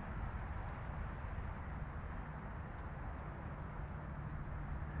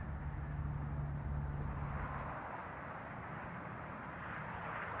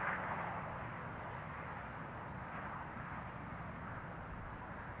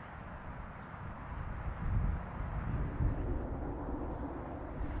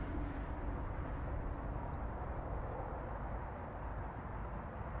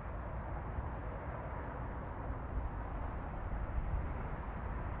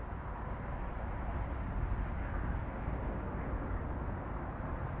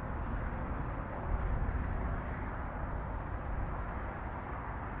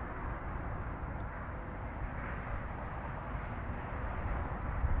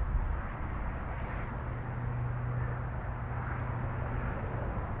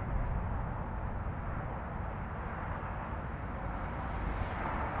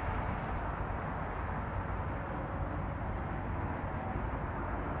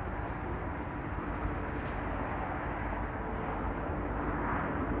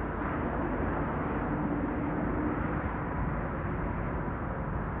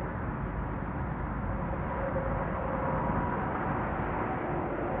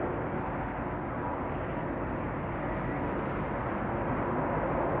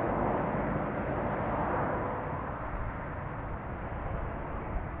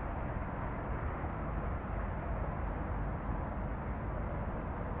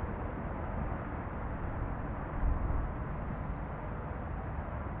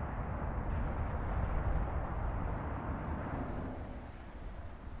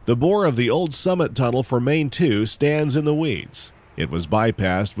 The bore of the old summit tunnel for Main 2 stands in the weeds. It was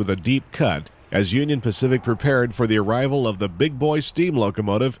bypassed with a deep cut as Union Pacific prepared for the arrival of the Big Boy steam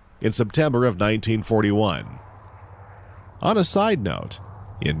locomotive in September of 1941. On a side note,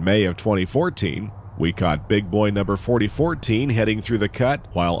 in May of 2014, we caught Big Boy number 4014 heading through the cut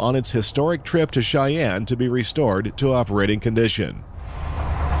while on its historic trip to Cheyenne to be restored to operating condition.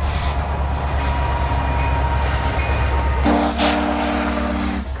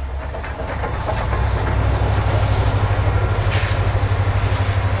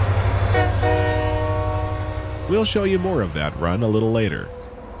 We'll show you more of that run a little later.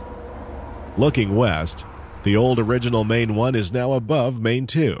 Looking west, the old original Main 1 is now above Main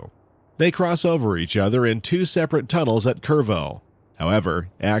 2. They cross over each other in two separate tunnels at Curvo. However,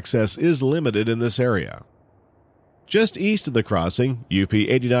 access is limited in this area. Just east of the crossing, UP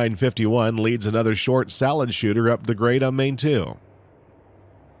 8951 leads another short salad shooter up the grade on Main 2.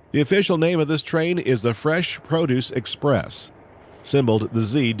 The official name of this train is the Fresh Produce Express, symboled the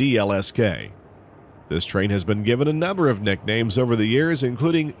ZDLSK. This train has been given a number of nicknames over the years,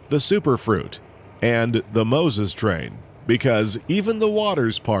 including the Superfruit and the Moses Train, because even the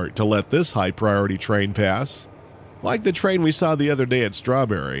waters part to let this high-priority train pass. Like the train we saw the other day at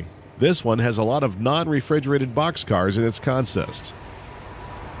Strawberry, this one has a lot of non-refrigerated boxcars in its consist.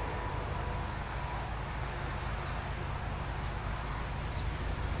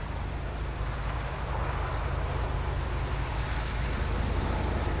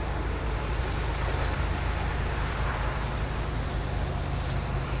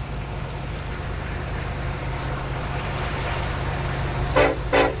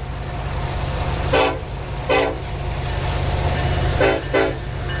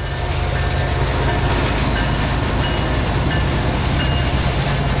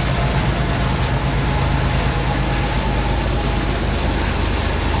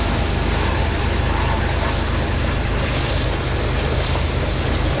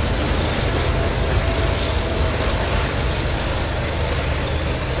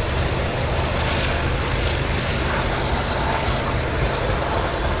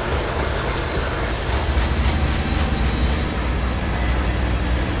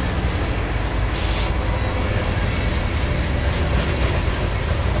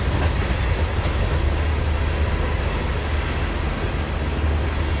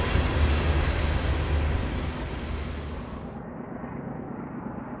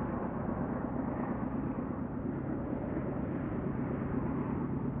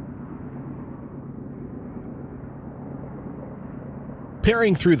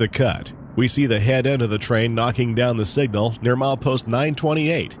 Peering through the cut, we see the head end of the train knocking down the signal near milepost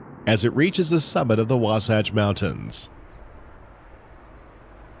 928 as it reaches the summit of the Wasatch Mountains.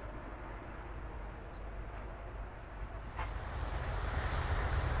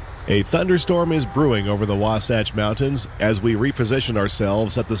 A thunderstorm is brewing over the Wasatch Mountains as we reposition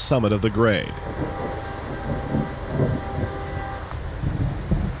ourselves at the summit of the grade.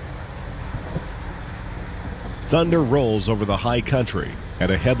 Thunder rolls over the high country, and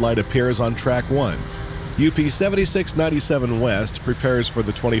a headlight appears on track 1. UP 7697 West prepares for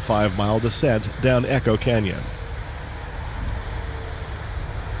the 25-mile descent down Echo Canyon.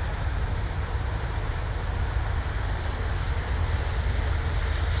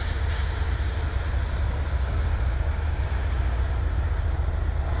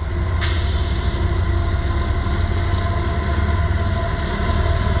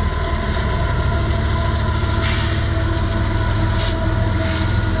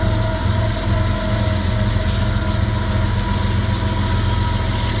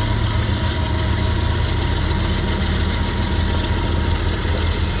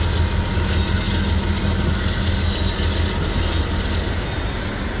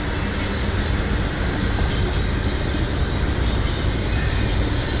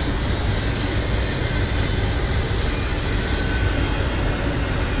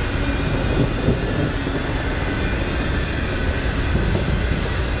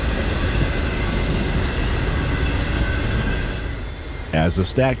 As the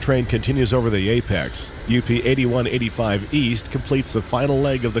stack train continues over the apex, UP 8185 East completes the final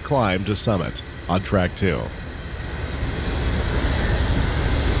leg of the climb to summit on track 2.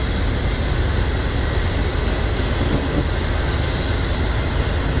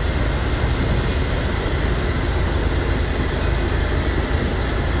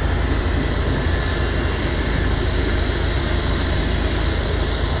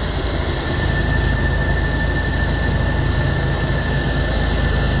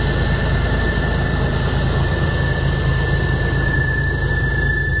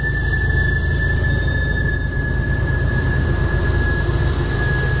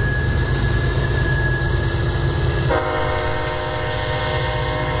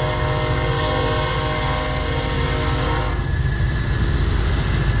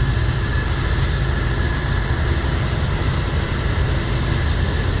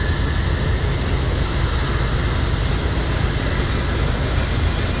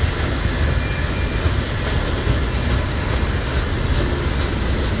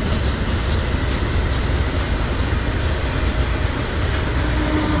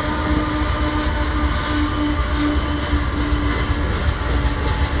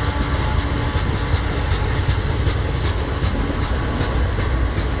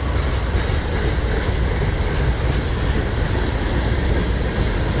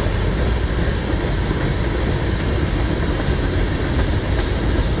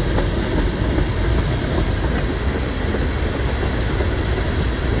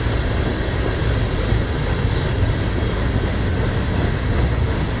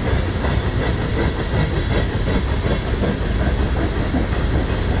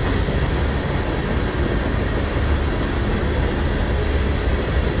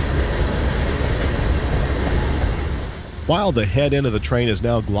 While the head end of the train is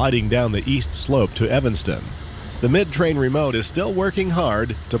now gliding down the east slope to Evanston, the mid-train remote is still working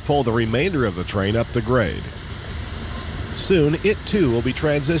hard to pull the remainder of the train up the grade. Soon, it too will be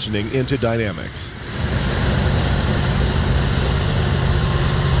transitioning into dynamics.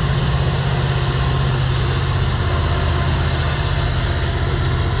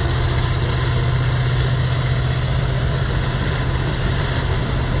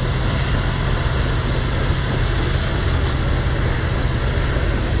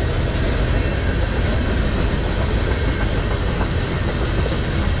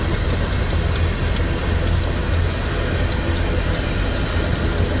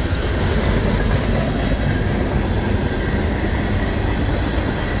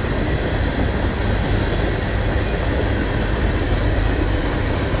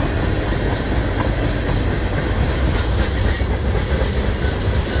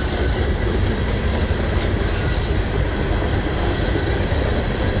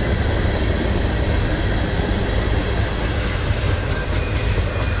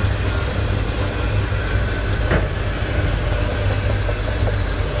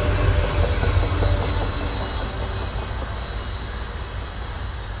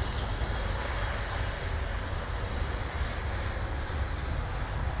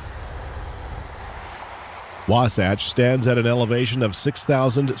 Wahsatch stands at an elevation of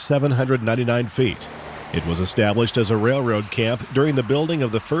 6,799 feet. It was established as a railroad camp during the building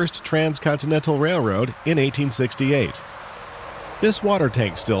of the first transcontinental railroad in 1868. This water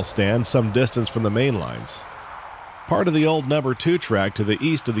tank still stands some distance from the main lines. Part of the old number 2 track to the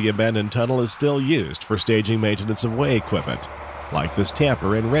east of the abandoned tunnel is still used for staging maintenance of way equipment, like this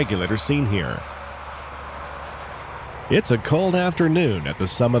tamper and regulator seen here. It's a cold afternoon at the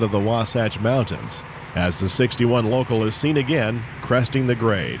summit of the Wasatch Mountains, as the 61 local is seen again cresting the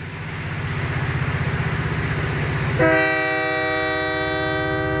grade.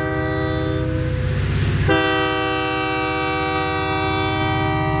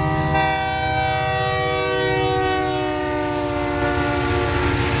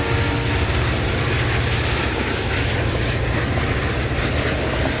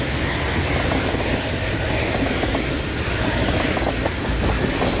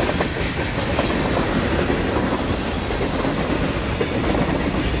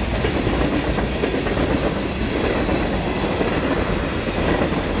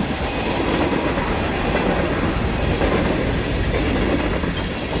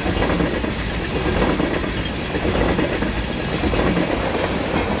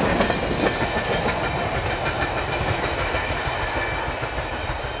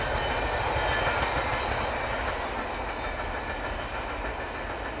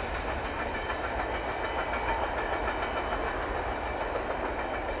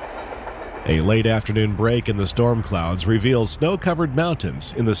 A late afternoon break in the storm clouds reveals snow-covered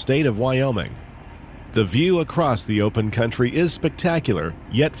mountains in the state of Wyoming. The view across the open country is spectacular,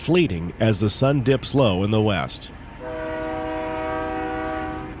 yet fleeting as the sun dips low in the west.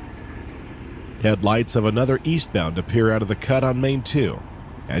 Headlights of another eastbound appear out of the cut on Main 2,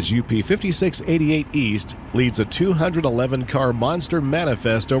 as UP 5688 East leads a 211-car monster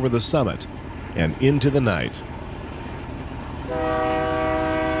manifest over the summit and into the night.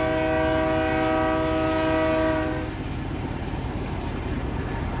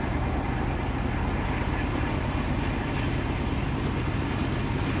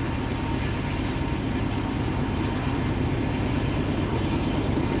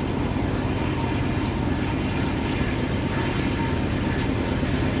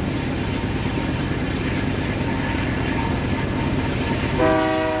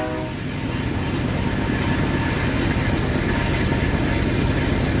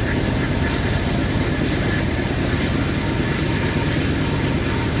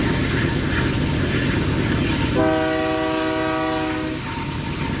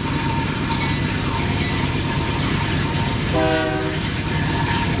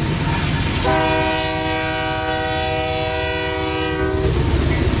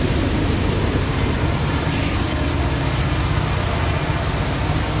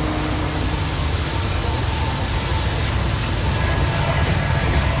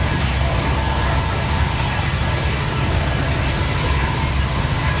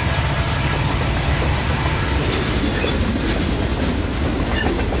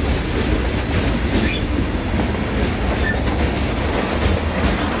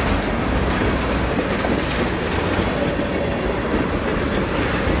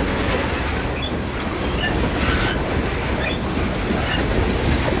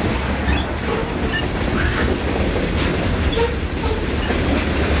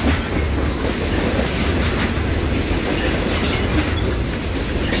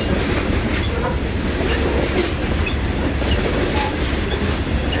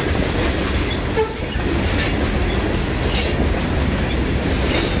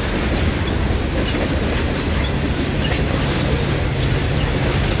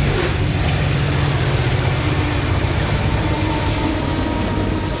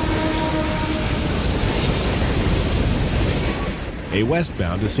 A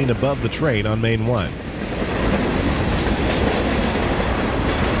westbound is seen above the train on Main 1.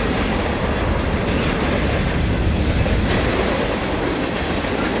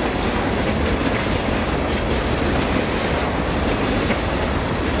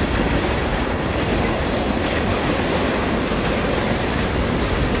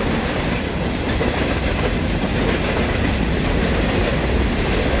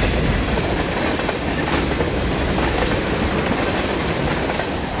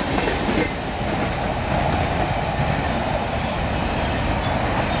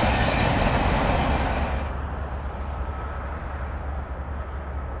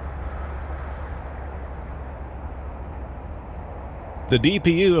 The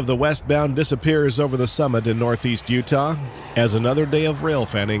DPU of the westbound disappears over the summit in northeast Utah as another day of rail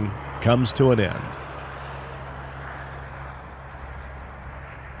fanning comes to an end.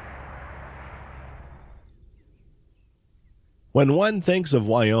 When one thinks of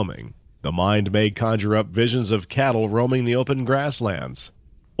Wyoming, the mind may conjure up visions of cattle roaming the open grasslands,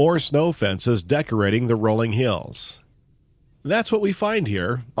 or snow fences decorating the rolling hills. That's what we find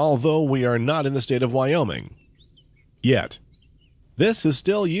here, although we are not in the state of Wyoming. Yet. This is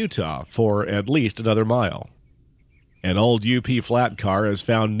still Utah for at least another mile. An old UP flat car has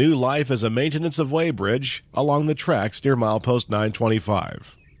found new life as a maintenance of way bridge along the tracks near milepost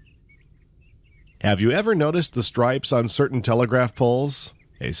 925. Have you ever noticed the stripes on certain telegraph poles?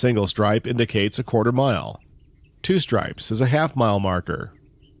 A single stripe indicates a quarter mile. 2 stripes is a half-mile marker.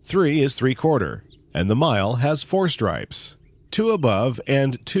 3 is 3/4, and the mile has 4 stripes, 2 above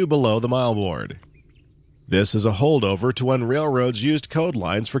and 2 below the mile board. This is a holdover to when railroads used code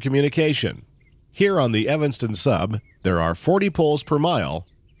lines for communication. Here on the Evanston sub, there are 40 poles per mile,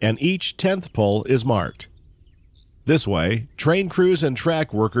 and each 10th pole is marked. This way, train crews and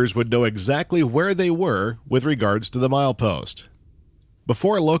track workers would know exactly where they were with regards to the milepost.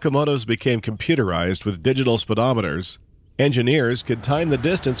 Before locomotives became computerized with digital speedometers, engineers could time the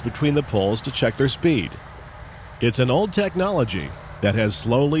distance between the poles to check their speed. It's an old technology that has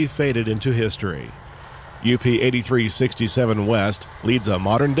slowly faded into history. UP 8367 West leads a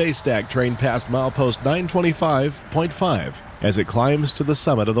modern-day stack train past milepost 925.5 as it climbs to the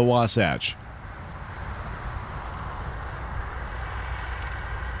summit of the Wahsatch.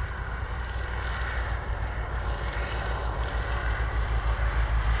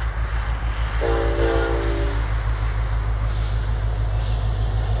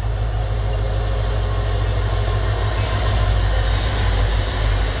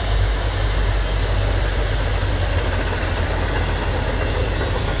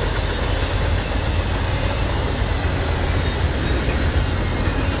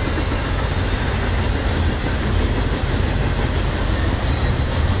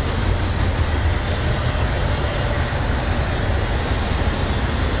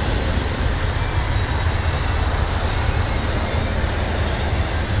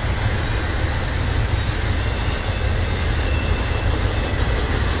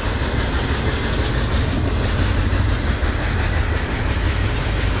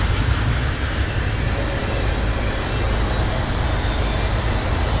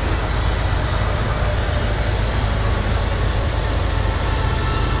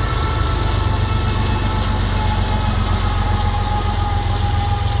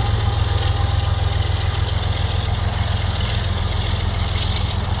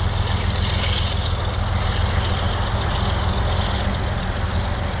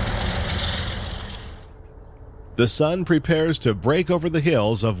 The sun prepares to break over the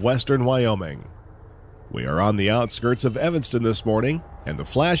hills of western Wyoming. We are on the outskirts of Evanston this morning, and the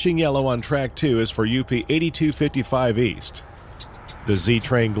flashing yellow on track 2 is for UP 8255 East. The Z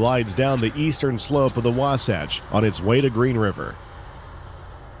train glides down the eastern slope of the Wahsatch on its way to Green River.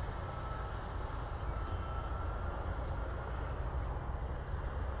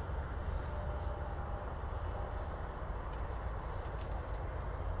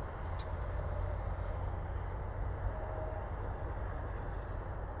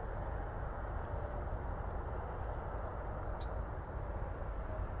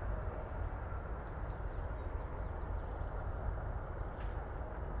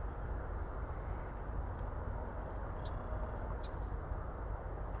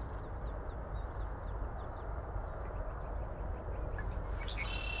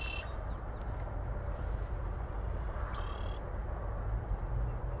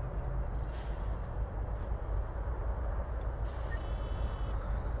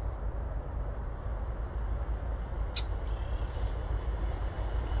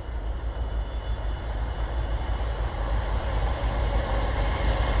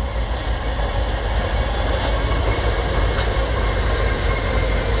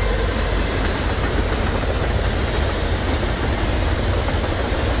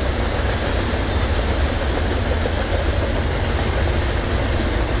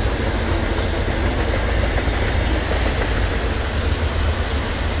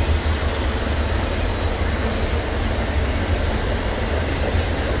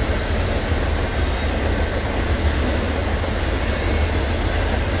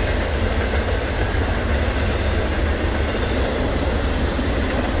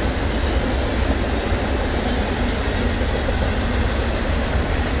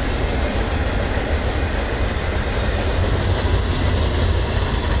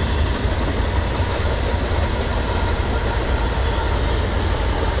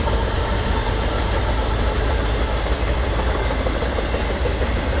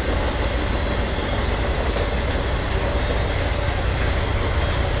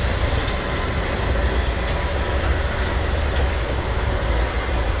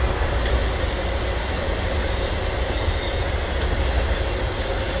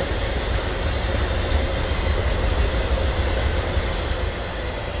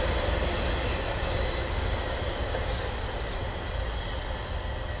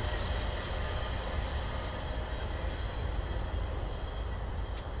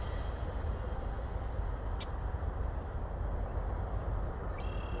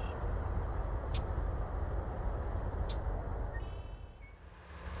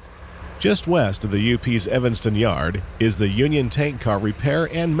 Just west of the UP's Evanston yard is the Union Tank Car Repair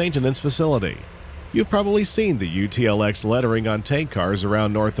and Maintenance Facility. You've probably seen the UTLX lettering on tank cars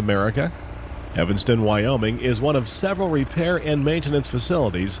around North America. Evanston, Wyoming is one of several repair and maintenance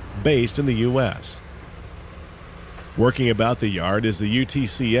facilities based in the U.S. Working about the yard is the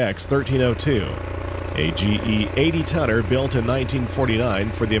UTCX 1302, a GE 80-tonner built in 1949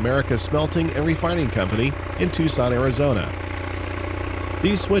 for the Americas Smelting and Refining Company in Tucson, Arizona.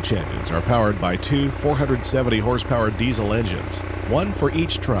 These switch engines are powered by two 470-horsepower diesel engines, one for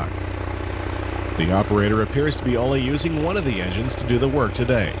each truck. The operator appears to be only using one of the engines to do the work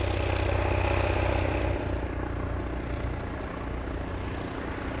today.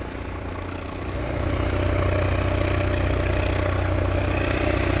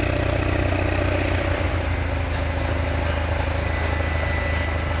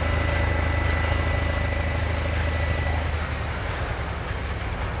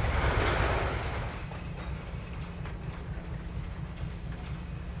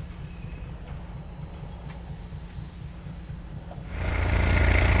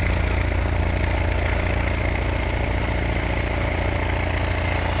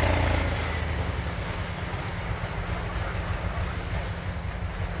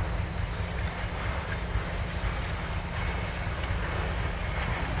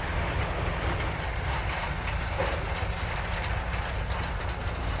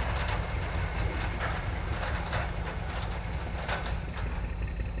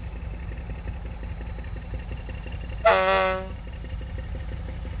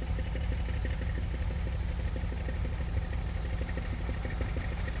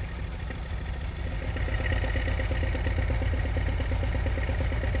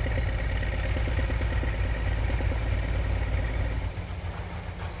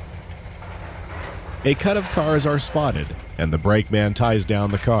 A cut of cars are spotted, and the brakeman ties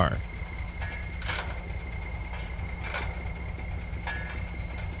down the car.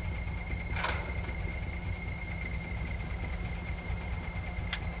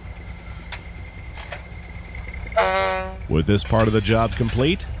 With this part of the job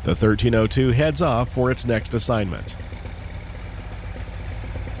complete, the 1302 heads off for its next assignment.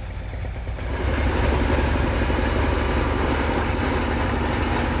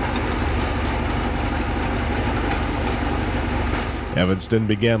 Evanston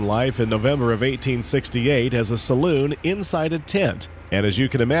began life in November of 1868 as a saloon inside a tent, and as you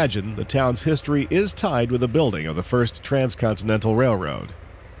can imagine, the town's history is tied with the building of the first transcontinental railroad.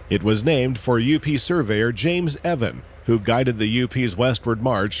 It was named for UP surveyor James Evan, who guided the UP's westward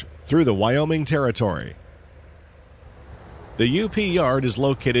march through the Wyoming Territory. The UP yard is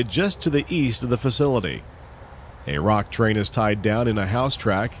located just to the east of the facility. A rock train is tied down in a house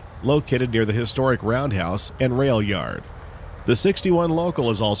track located near the historic roundhouse and rail yard. The 61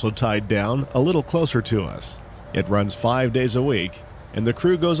 local is also tied down a little closer to us. It runs 5 days a week, and the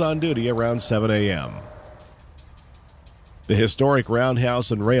crew goes on duty around 7 a.m. The historic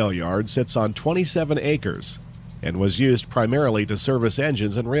roundhouse and rail yard sits on 27 acres and was used primarily to service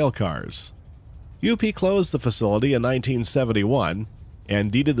engines and rail cars. UP closed the facility in 1971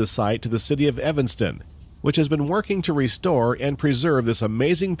 and deeded the site to the city of Evanston, which has been working to restore and preserve this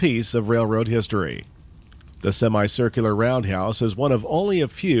amazing piece of railroad history. The semicircular roundhouse is one of only a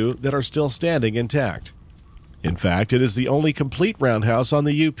few that are still standing intact. In fact, it is the only complete roundhouse on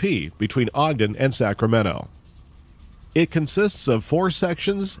the UP between Ogden and Sacramento. It consists of 4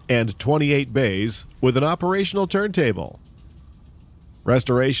 sections and 28 bays with an operational turntable.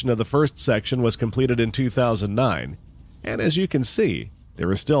 Restoration of the first section was completed in 2009, and as you can see,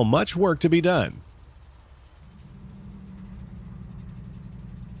 there is still much work to be done.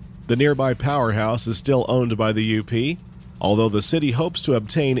 The nearby powerhouse is still owned by the UP, although the city hopes to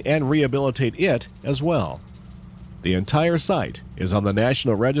obtain and rehabilitate it as well. The entire site is on the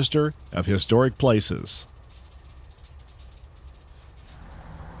National Register of Historic Places.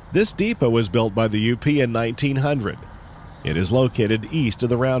 This depot was built by the UP in 1900. It is located east of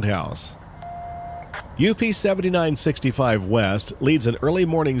the roundhouse. UP 7965 West leads an early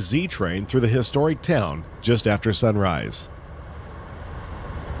morning Z train through the historic town just after sunrise.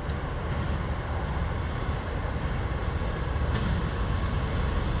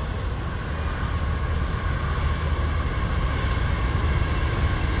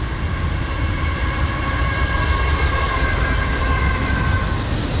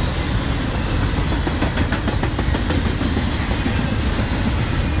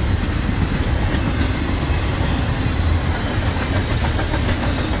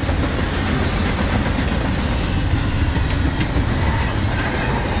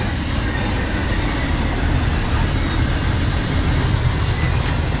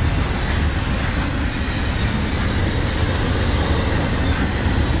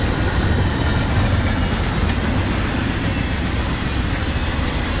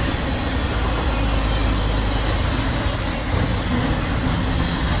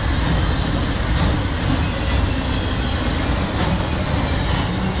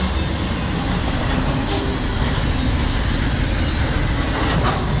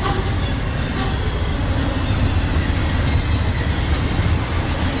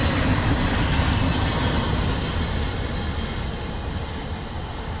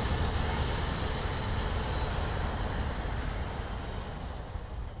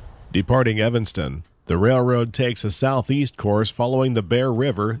 Departing Evanston, the railroad takes a southeast course following the Bear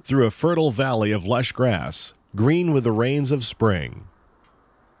River through a fertile valley of lush grass, green with the rains of spring.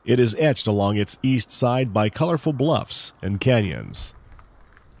 It is etched along its east side by colorful bluffs and canyons.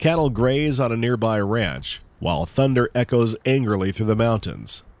 Cattle graze on a nearby ranch, while thunder echoes angrily through the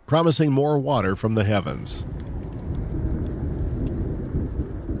mountains, promising more water from the heavens.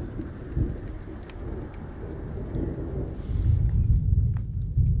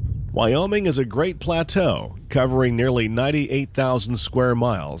 Wyoming is a great plateau covering nearly 98,000 square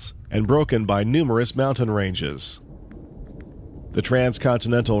miles and broken by numerous mountain ranges. The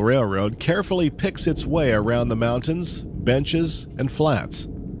Transcontinental Railroad carefully picks its way around the mountains, benches, and flats,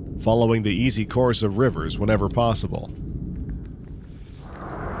 following the easy course of rivers whenever possible.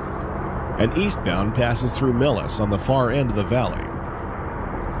 An eastbound passes through Millis on the far end of the valley.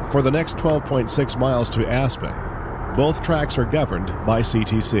 For the next 12.6 miles to Aspen, both tracks are governed by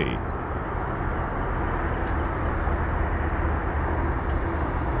CTC.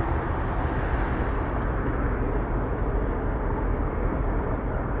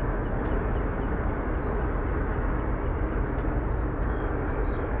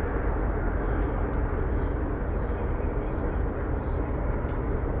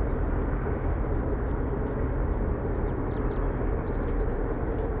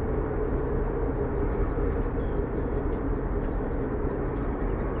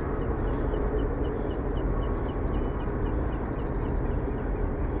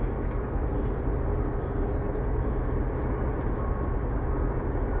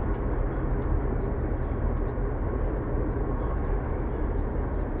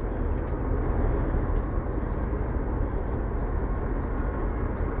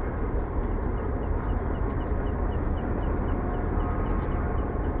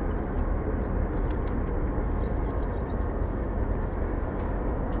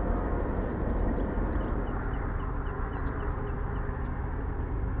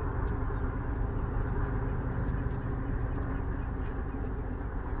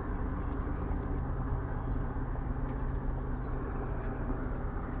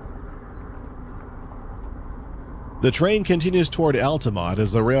 The train continues toward Altamont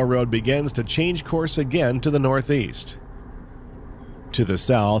as the railroad begins to change course again to the northeast. To the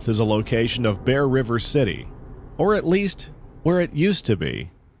south is a location of Bear River City, or at least where it used to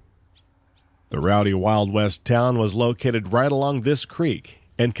be. The rowdy Wild West town was located right along this creek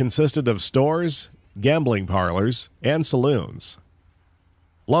and consisted of stores, gambling parlors, and saloons.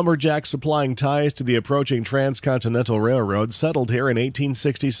 Lumberjacks supplying ties to the approaching Transcontinental Railroad settled here in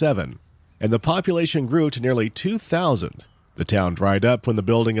 1867, and the population grew to nearly 2,000. The town dried up when the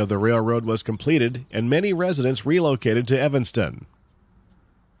building of the railroad was completed, and many residents relocated to Evanston.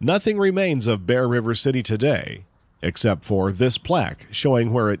 Nothing remains of Bear River City today, except for this plaque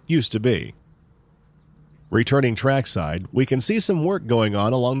showing where it used to be. Returning trackside, we can see some work going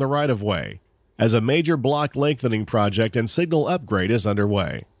on along the right-of-way, as a major block lengthening project and signal upgrade is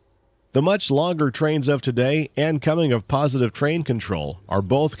underway. The much longer trains of today and coming of positive train control are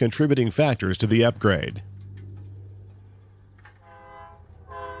both contributing factors to the upgrade.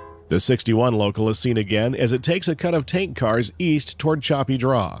 The 61 local is seen again as it takes a cut of tank cars east toward Choppy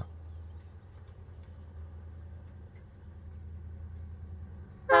Draw.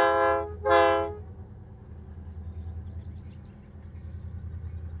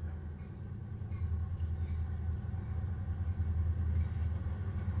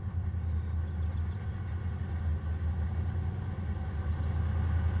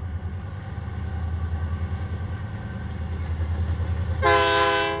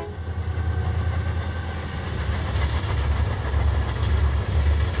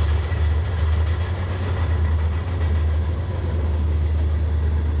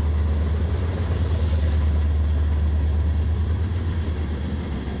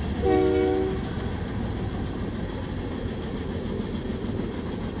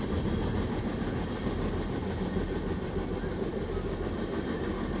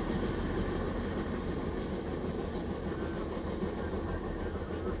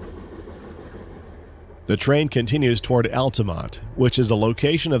 The train continues toward Altamont, which is the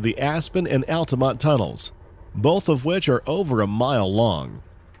location of the Aspen and Altamont tunnels, both of which are over a mile long.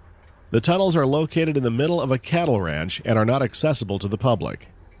 The tunnels are located in the middle of a cattle ranch and are not accessible to the public.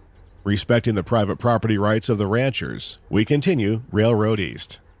 Respecting the private property rights of the ranchers, we continue Railroad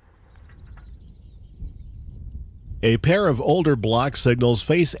East. A pair of older block signals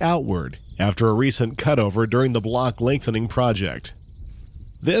face outward after a recent cutover during the block lengthening project.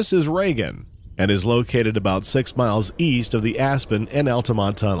 This is Ragan, and is located about 6 miles east of the Aspen and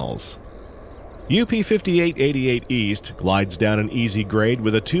Altamont tunnels. UP 5888 East glides down an easy grade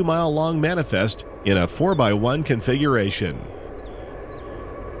with a 2-mile-long manifest in a 4x1 configuration.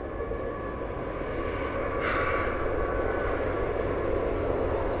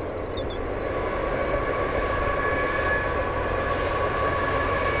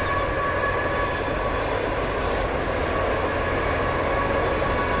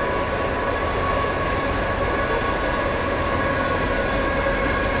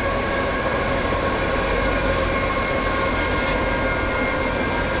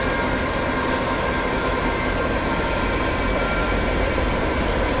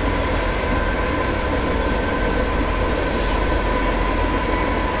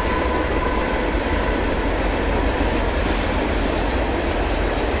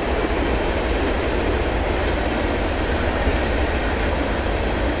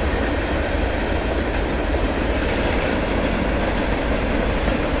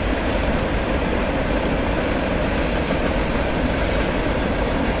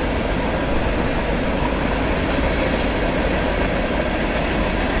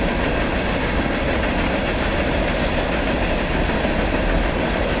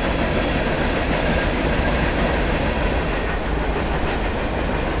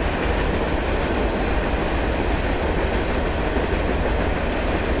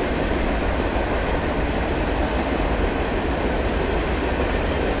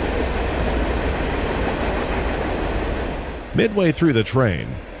 Midway through the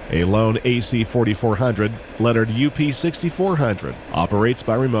train, a lone AC 4400 lettered UP 6400 operates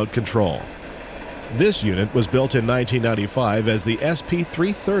by remote control. This unit was built in 1995 as the SP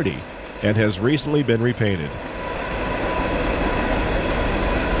 330 and has recently been repainted.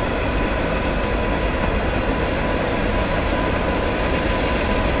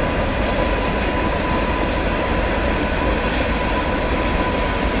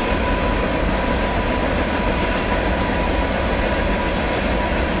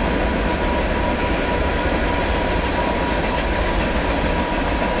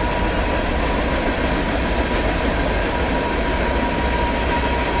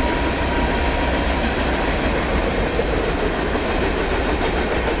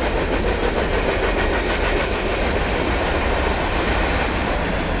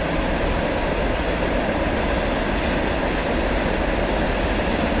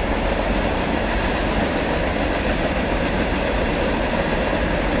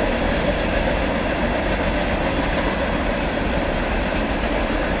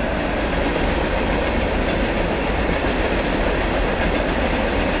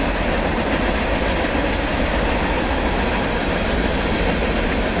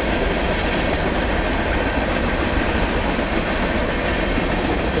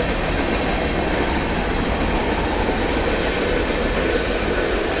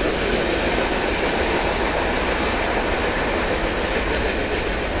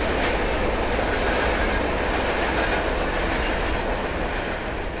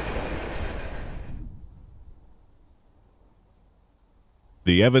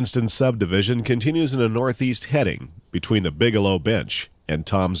 The Evanston Subdivision continues in a northeast heading between the Bigelow Bench and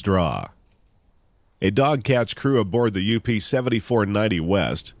Tom's Draw. A dog catch crew aboard the UP 7490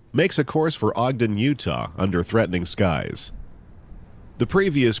 West makes a course for Ogden, Utah under threatening skies. The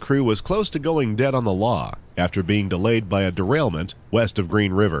previous crew was close to going dead on the law after being delayed by a derailment west of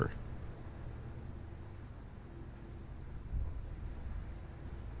Green River.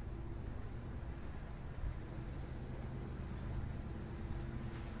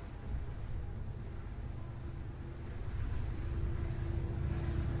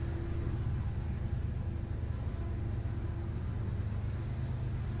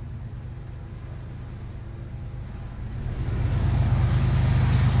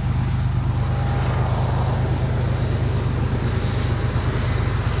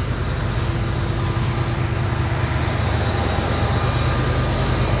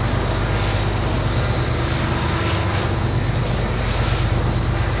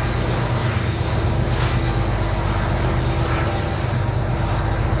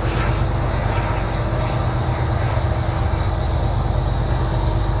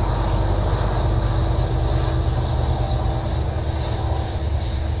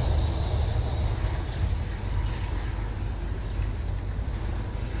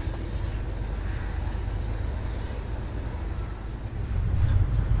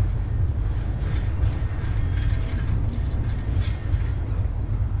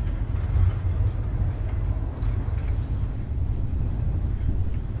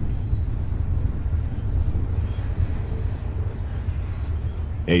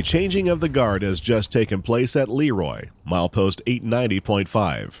 A changing of the guard has just taken place at Leroy, milepost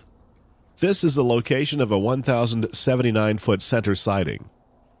 890.5. This is the location of a 1,079-foot center siding.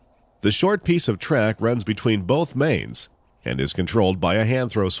 The short piece of track runs between both mains and is controlled by a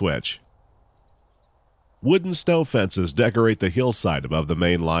hand-throw switch. Wooden snow fences decorate the hillside above the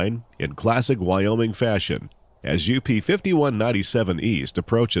main line in classic Wyoming fashion as UP 5197 East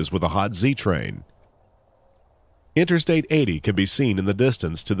approaches with a hot Z train. Interstate 80 can be seen in the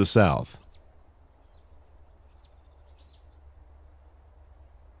distance to the south.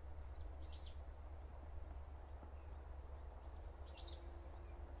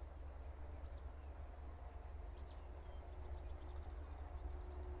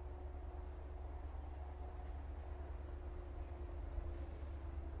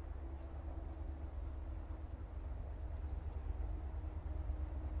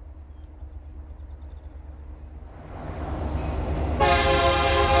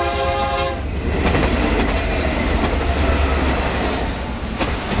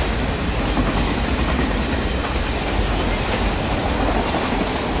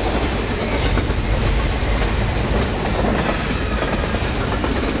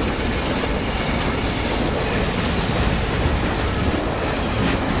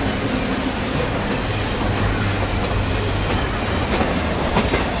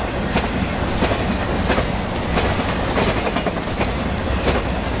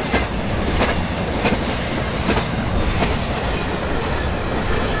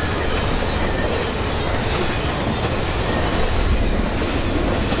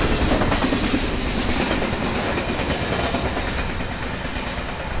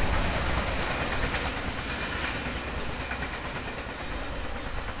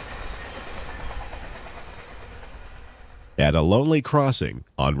 At a lonely crossing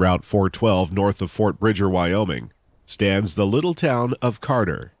on Route 412 north of Fort Bridger, Wyoming, stands the little town of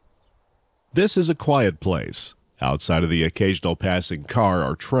Carter. This is a quiet place, outside of the occasional passing car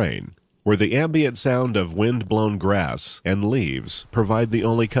or train, where the ambient sound of wind-blown grass and leaves provide the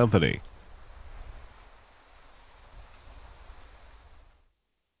only company.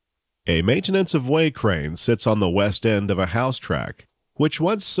 A maintenance-of-way crane sits on the west end of a house track, which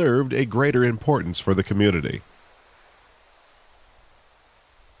once served a greater importance for the community.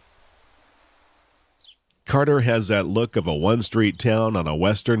 Carter has that look of a one-street town on a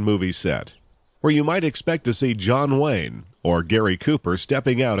Western movie set, where you might expect to see John Wayne or Gary Cooper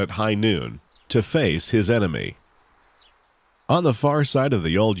stepping out at high noon to face his enemy. On the far side of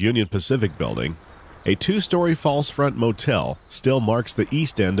the old Union Pacific building, a two-story false-front motel still marks the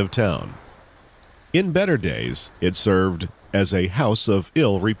east end of town. In better days, it served as a house of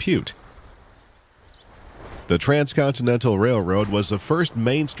ill repute. The Transcontinental Railroad was the first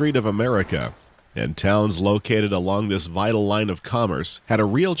main street of America, and towns located along this vital line of commerce had a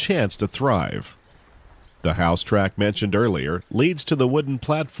real chance to thrive. The house track mentioned earlier leads to the wooden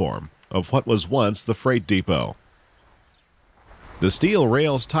platform of what was once the freight depot. The steel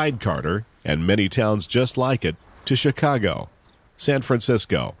rails tied Carter, and many towns just like it, to Chicago, San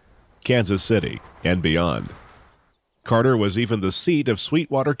Francisco, Kansas City, and beyond. Carter was even the seat of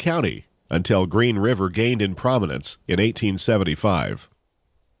Sweetwater County until Green River gained in prominence in 1875.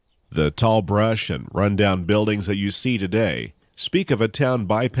 The tall brush and rundown buildings that you see today speak of a town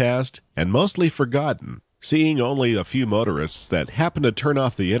bypassed and mostly forgotten, seeing only a few motorists that happen to turn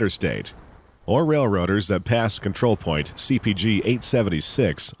off the interstate, or railroaders that pass control point CPG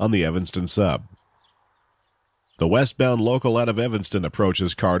 876 on the Evanston sub. The westbound local out of Evanston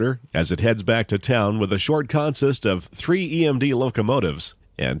approaches Carter as it heads back to town with a short consist of 3 EMD locomotives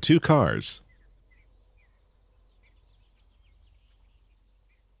and 2 cars.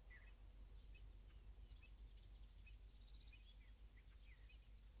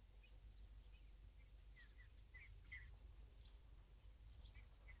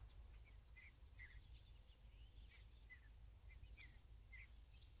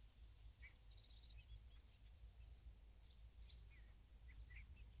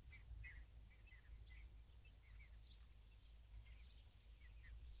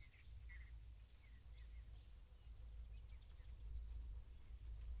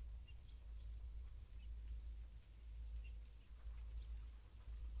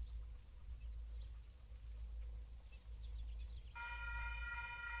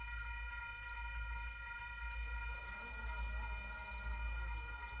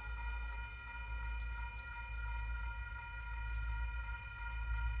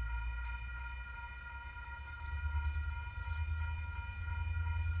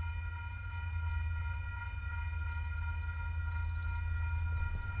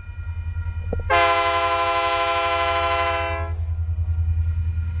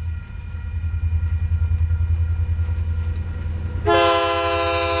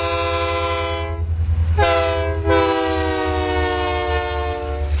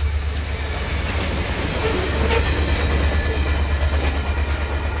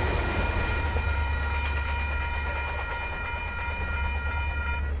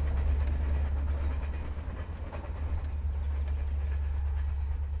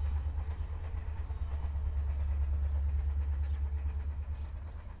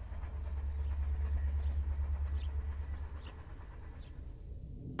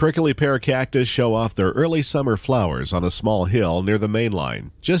 prickly pear cactus show off their early summer flowers on a small hill near the main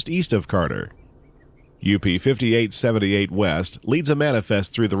line, just east of Carter. UP 5878 West leads a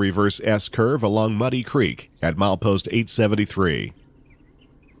manifest through the reverse S curve along Muddy Creek at milepost 873.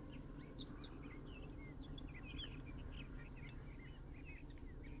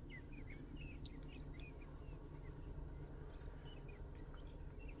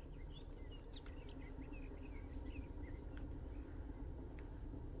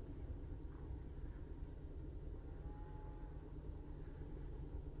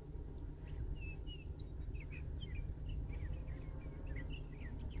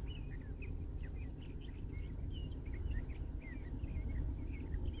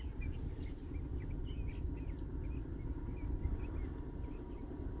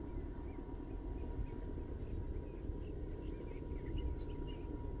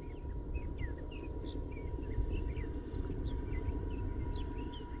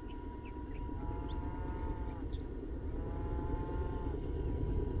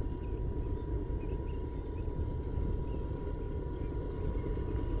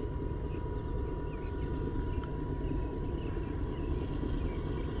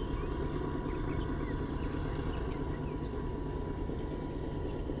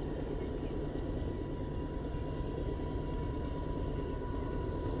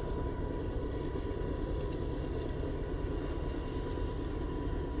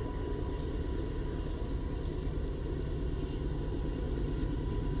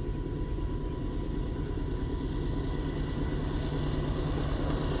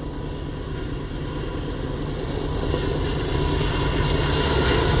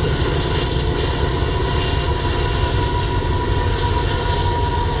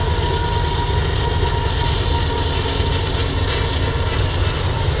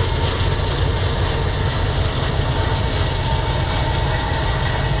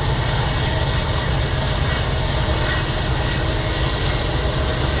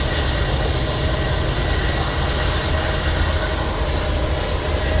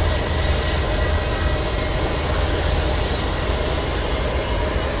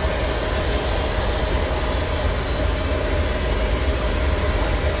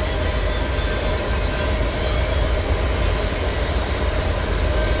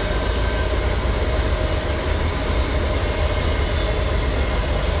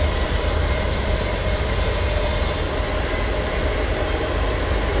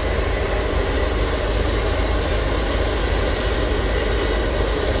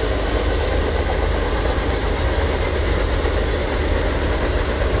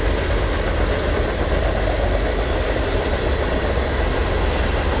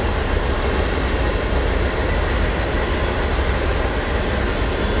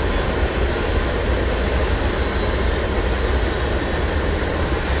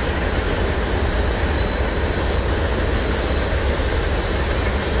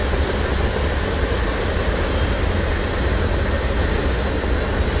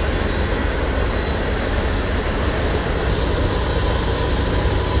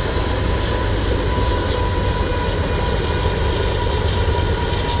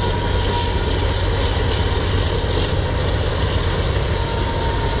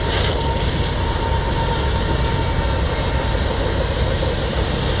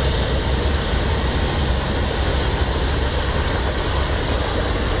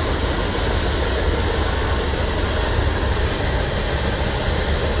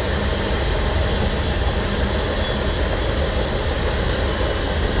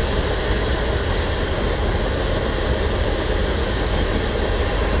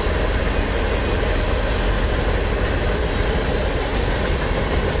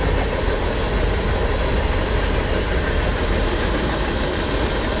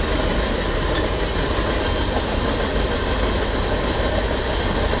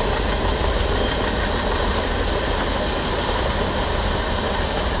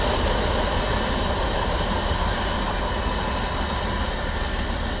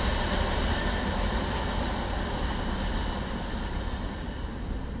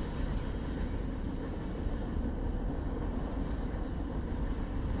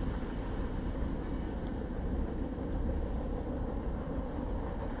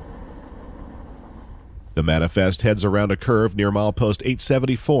 The manifest heads around a curve near milepost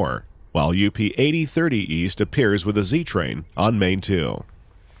 874, while UP 8030 East appears with a Z-train on Main 2.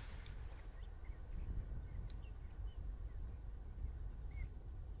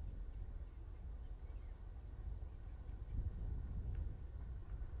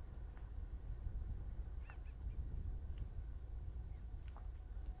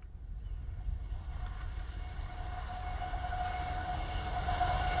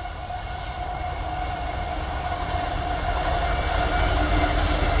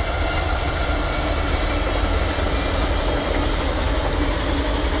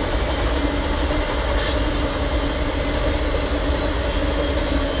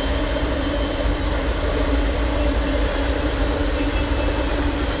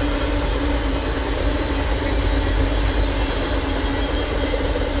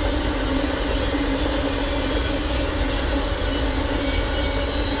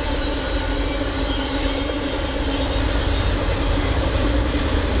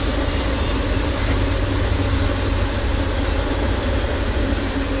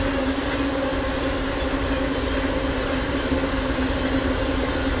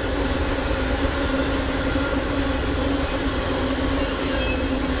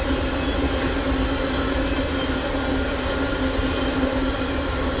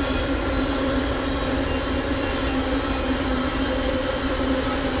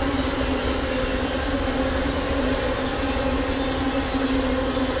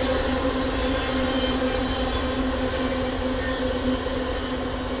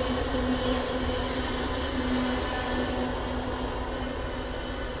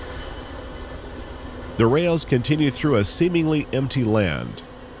 The rails continue through a seemingly empty land,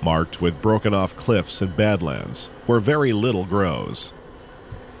 marked with broken-off cliffs and badlands, where very little grows.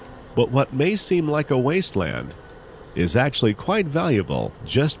 But what may seem like a wasteland is actually quite valuable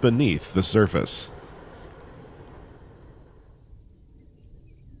just beneath the surface.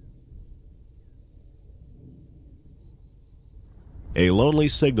 A lonely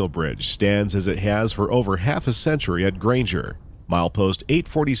signal bridge stands as it has for over half a century at Granger, milepost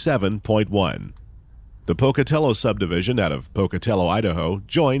 847.1. The Pocatello subdivision out of Pocatello, Idaho,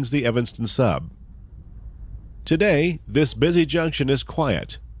 joins the Evanston sub. Today, this busy junction is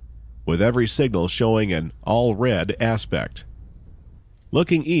quiet, with every signal showing an all-red aspect.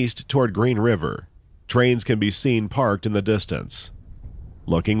 Looking east toward Green River, trains can be seen parked in the distance.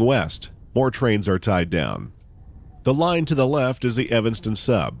 Looking west, more trains are tied down. The line to the left is the Evanston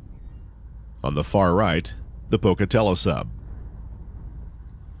sub. On the far right, the Pocatello sub.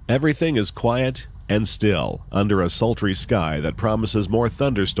 Everything is quiet and still under a sultry sky that promises more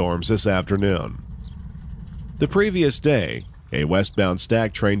thunderstorms this afternoon. The previous day, a westbound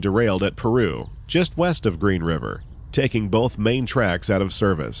stack train derailed at Peru, just west of Green River, taking both main tracks out of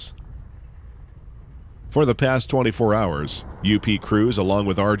service. For the past 24 hours, UP crews along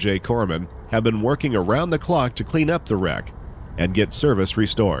with R.J. Corman have been working around the clock to clean up the wreck and get service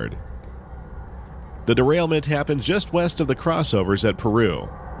restored. The derailment happened just west of the crossovers at Peru,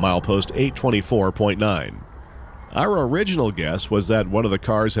 milepost 824.9. Our original guess was that one of the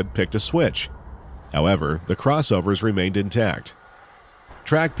cars had picked a switch. However, the crossovers remained intact.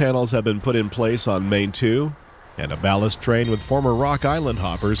 Track panels have been put in place on Main 2, and a ballast train with former Rock Island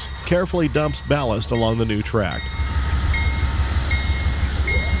hoppers carefully dumps ballast along the new track.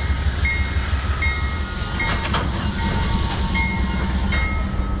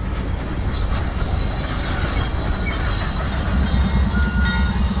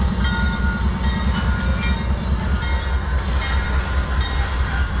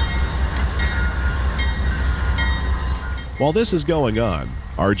 While this is going on,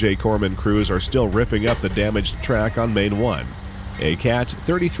 R.J. Corman crews are still ripping up the damaged track on Main 1. A Cat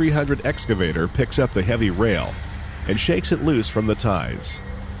 3300 excavator picks up the heavy rail and shakes it loose from the ties.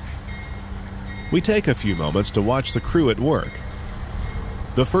 We take a few moments to watch the crew at work.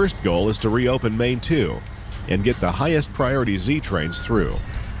 The first goal is to reopen Main 2 and get the highest priority Z trains through,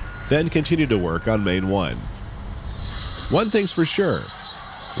 then continue to work on Main 1. One thing's for sure.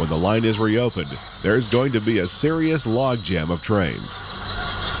 When the line is reopened, there's going to be a serious logjam of trains.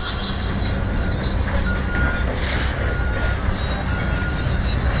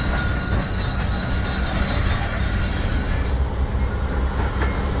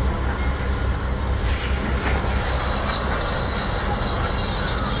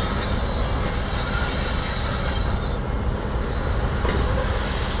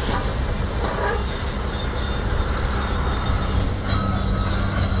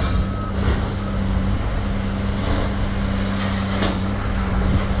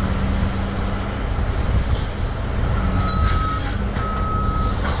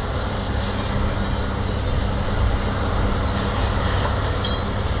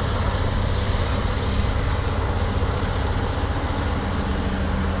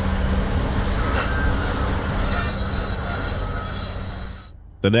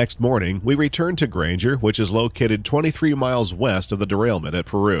 The next morning, we returned to Granger, which is located 23 miles west of the derailment at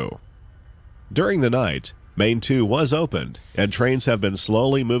Peru. During the night, Main 2 was opened, and trains have been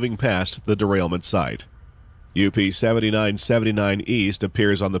slowly moving past the derailment site. UP 7979 East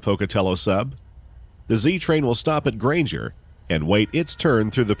appears on the Pocatello sub. The Z train will stop at Granger and wait its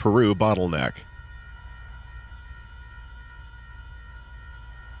turn through the Peru bottleneck.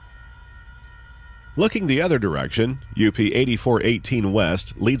 Looking the other direction, UP 8418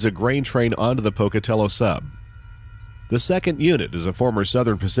 West leads a grain train onto the Pocatello sub. The second unit is a former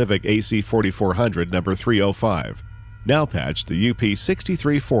Southern Pacific AC 4400 number 305, now patched to UP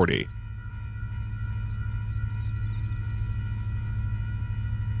 6340.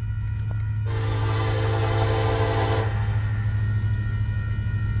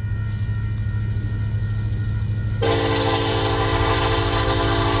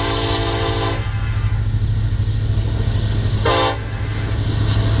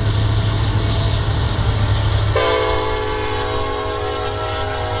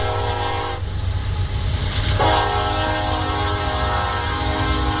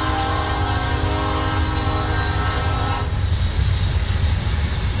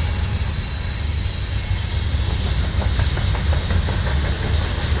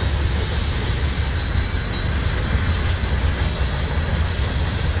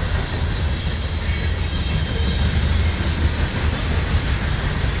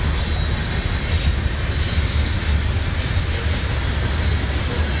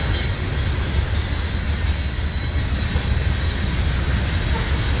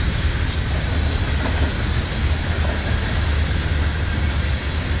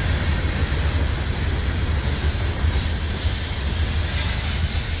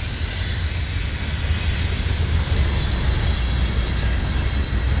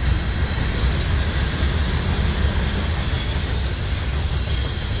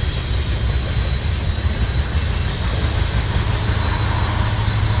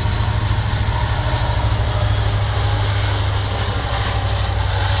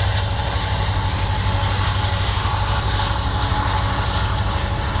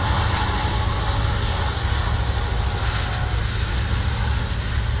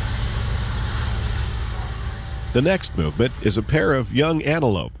 The next movement is a pair of young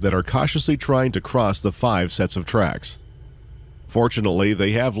antelope that are cautiously trying to cross the 5 sets of tracks. Fortunately,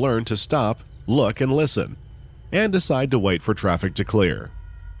 they have learned to stop, look, and listen, and decide to wait for traffic to clear.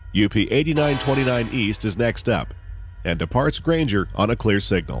 UP 8929 East is next up and departs Granger on a clear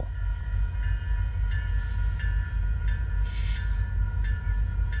signal.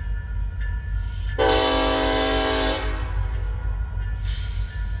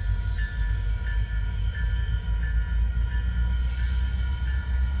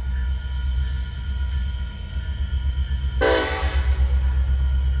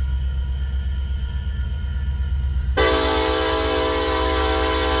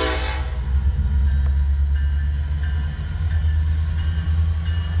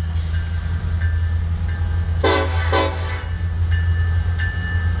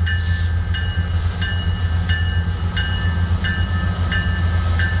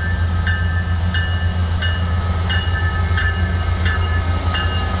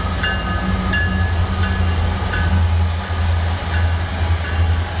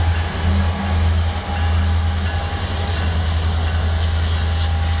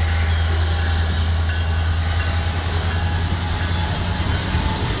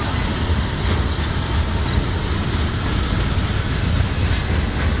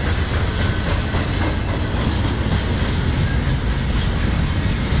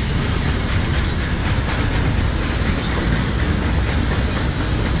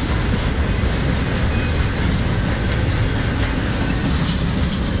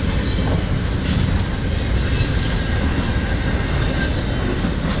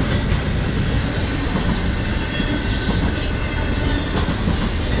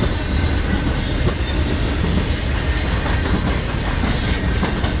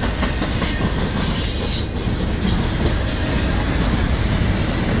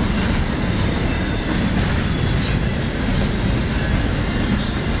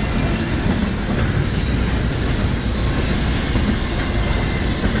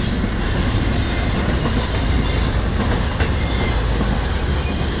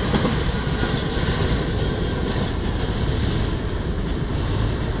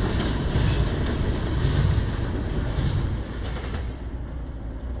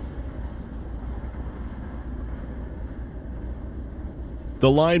 The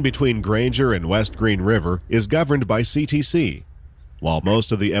line between Granger and West Green River is governed by CTC, while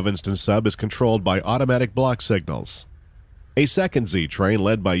most of the Evanston sub is controlled by automatic block signals. A second Z train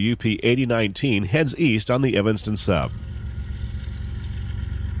led by UP 8019 heads east on the Evanston sub.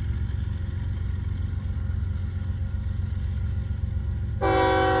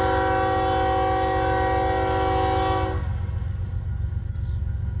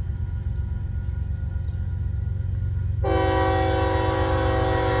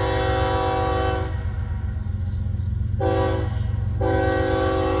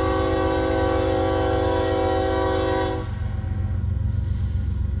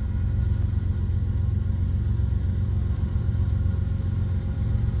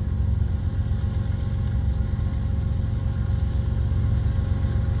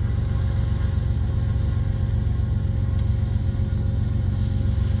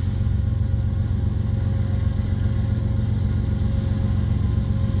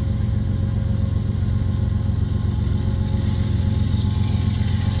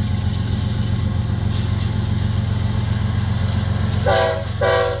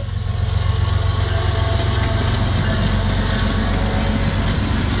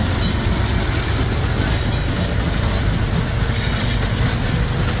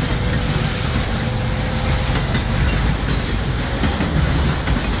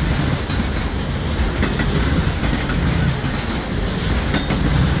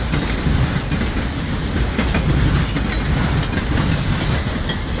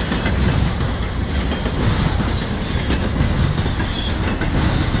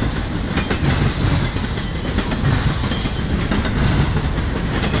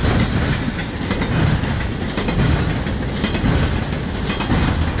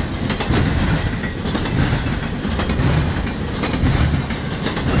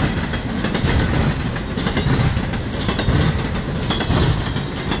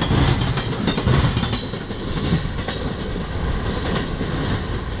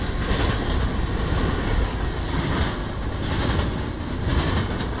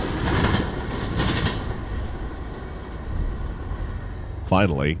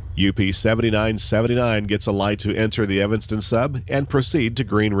 Finally, UP 7979 gets a light to enter the Evanston sub and proceed to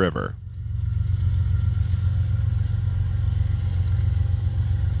Green River.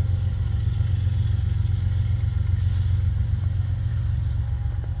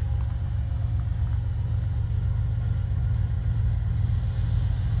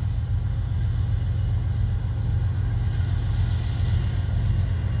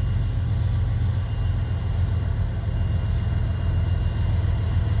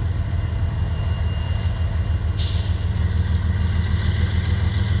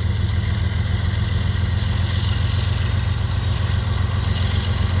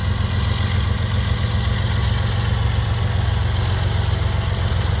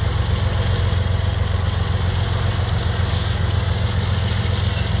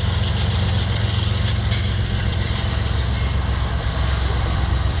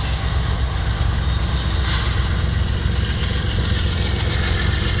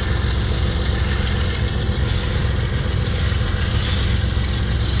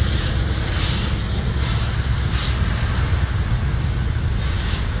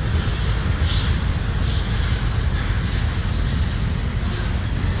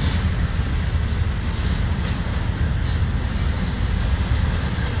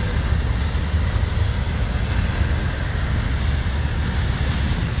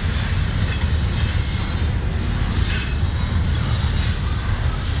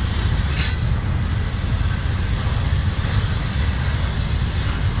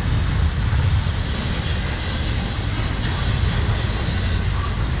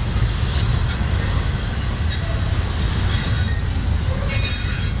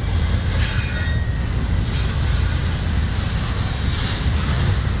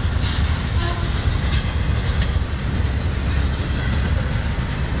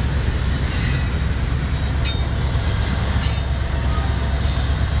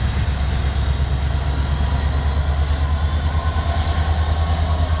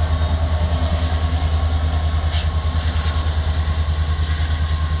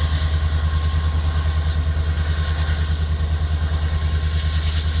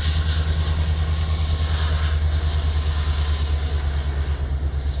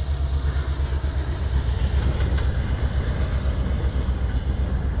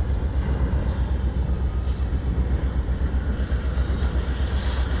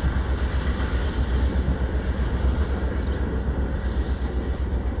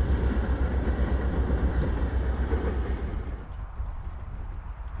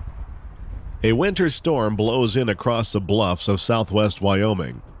 A winter storm blows in across the bluffs of southwest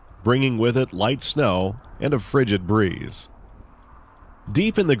Wyoming, bringing with it light snow and a frigid breeze.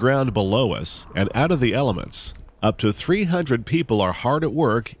 Deep in the ground below us and out of the elements, up to 300 people are hard at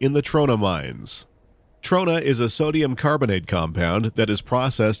work in the Trona Mines. Trona is a sodium carbonate compound that is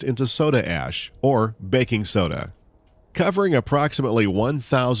processed into soda ash, or baking soda. Covering approximately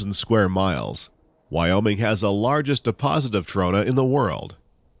 1,000 square miles, Wyoming has the largest deposit of trona in the world.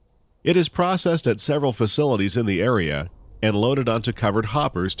 It is processed at several facilities in the area and loaded onto covered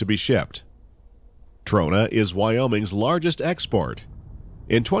hoppers to be shipped. Trona is Wyoming's largest export.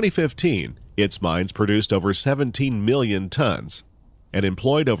 In 2015, its mines produced over 17 million tons and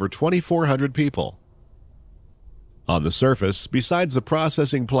employed over 2,400 people. On the surface, besides the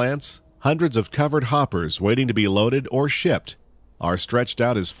processing plants, hundreds of covered hoppers waiting to be loaded or shipped are stretched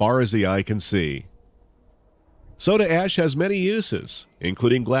out as far as the eye can see. Soda ash has many uses,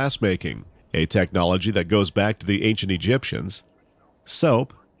 including glassmaking, a technology that goes back to the ancient Egyptians,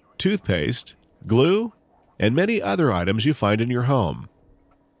 soap, toothpaste, glue, and many other items you find in your home.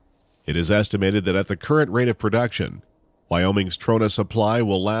 It is estimated that at the current rate of production, Wyoming's trona supply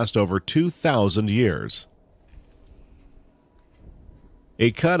will last over 2,000 years. A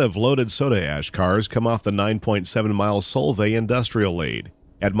cut of loaded soda ash cars come off the 9.7-mile Solvay industrial lead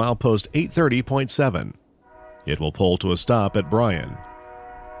at milepost 830.7. It will pull to a stop at Bryan.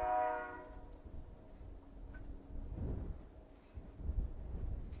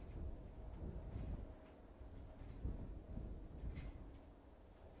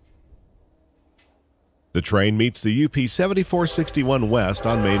 The train meets the UP 7461 West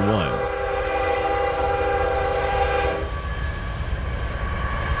on Main 1.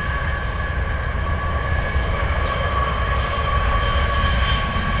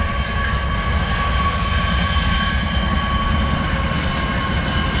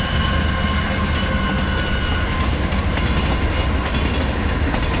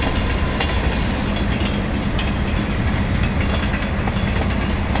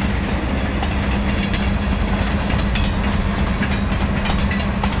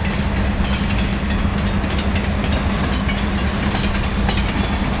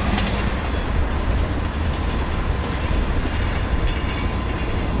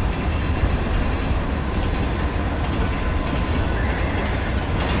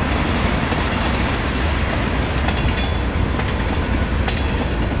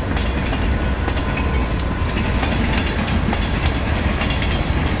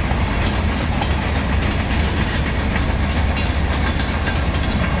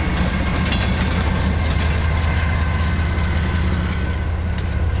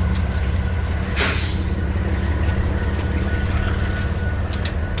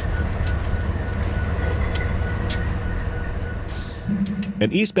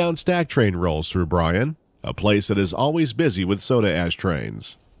 An eastbound stack train rolls through Bryan, a place that is always busy with soda ash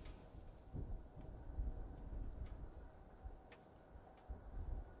trains.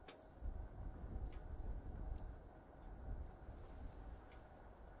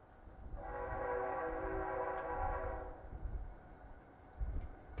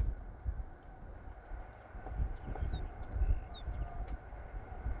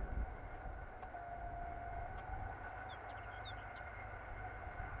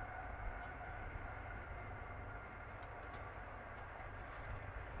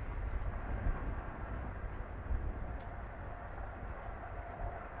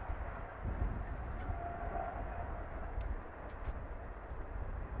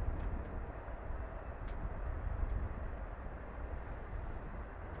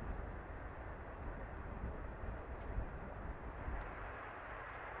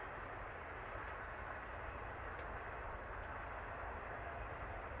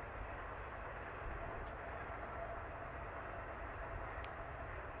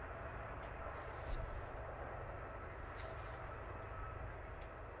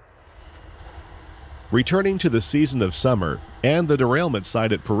 Returning to the season of summer and the derailment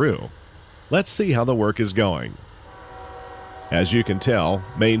site at Peru, let's see how the work is going. As you can tell,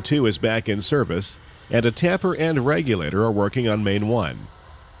 Main 2 is back in service, and a tamper and regulator are working on Main 1.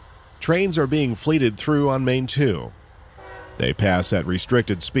 Trains are being fleeted through on Main 2. They pass at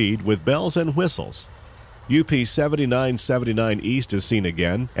restricted speed with bells and whistles. UP 7979 East is seen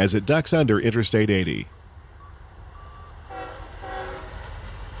again as it ducks under Interstate 80.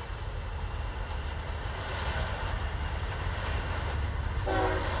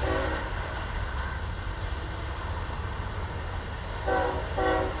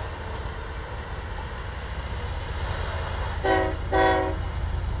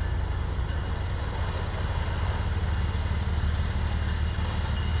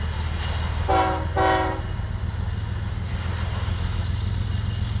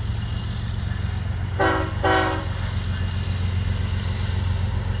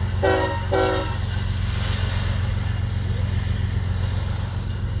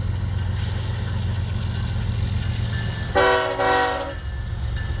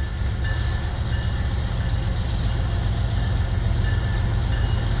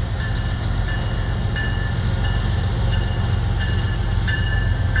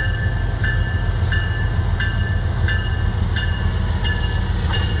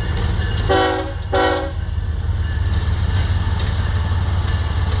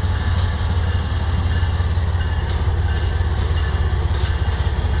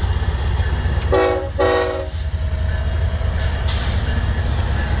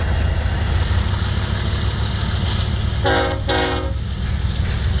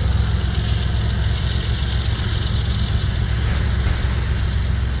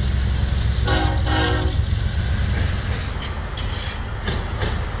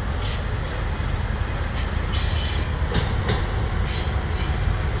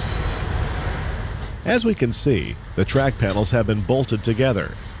 As we can see, the track panels have been bolted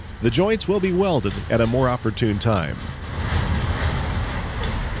together. The joints will be welded at a more opportune time.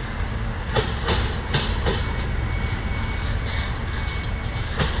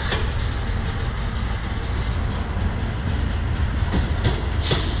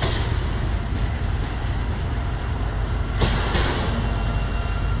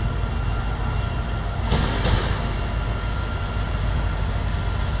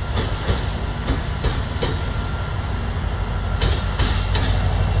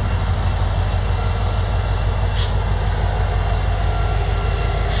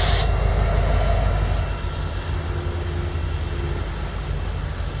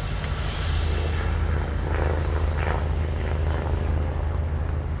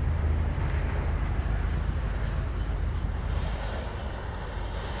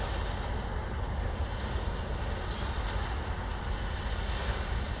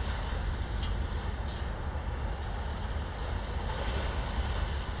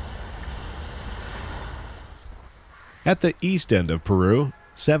 At the east end of Peru,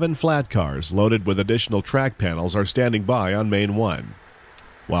 7 flat cars loaded with additional track panels are standing by on Main 1,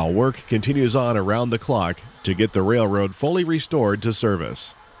 while work continues on around the clock to get the railroad fully restored to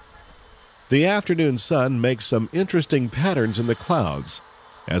service. The afternoon sun makes some interesting patterns in the clouds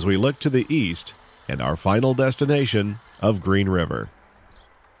as we look to the east and our final destination of Green River.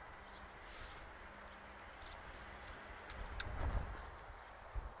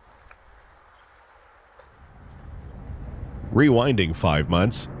 Rewinding 5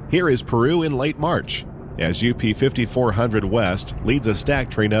 months, here is Peru in late March, as UP 5400 West leads a stack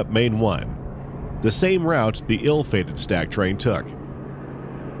train up Main 1, the same route the ill-fated stack train took.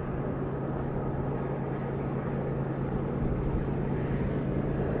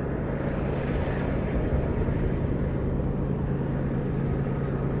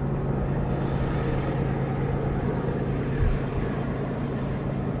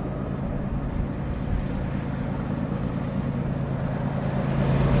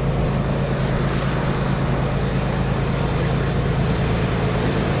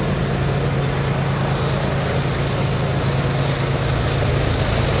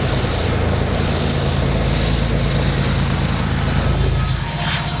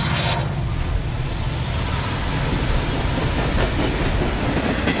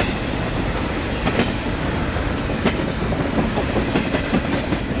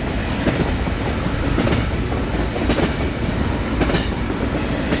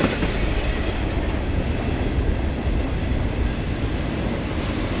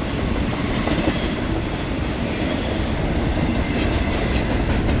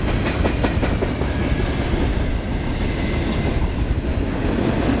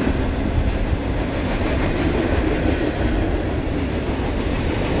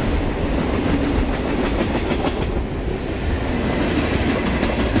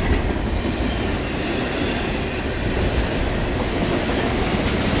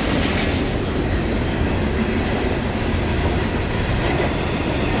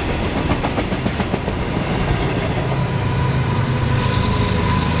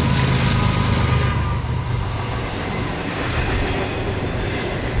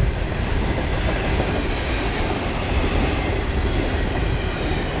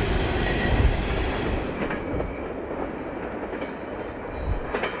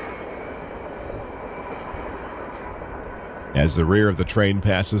 As the rear of the train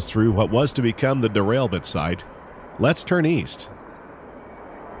passes through what was to become the derailment site, let's turn east.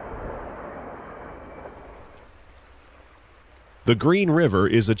 The Green River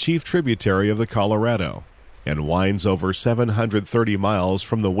is a chief tributary of the Colorado and winds over 730 miles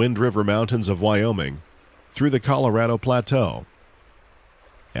from the Wind River Mountains of Wyoming through the Colorado Plateau.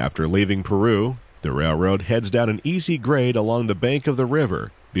 After leaving Peru, the railroad heads down an easy grade along the bank of the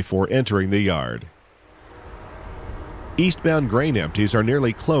river before entering the yard. Eastbound grain empties are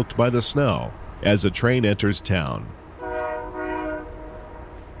nearly cloaked by the snow as the train enters town.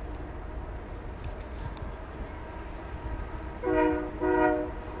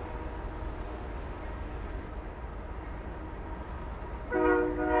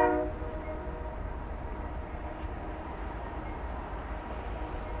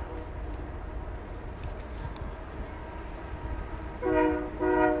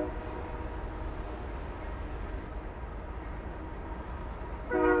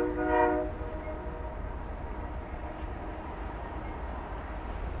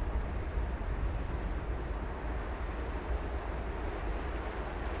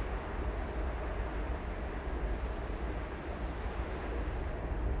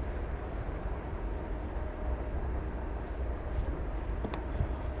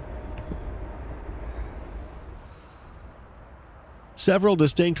 Several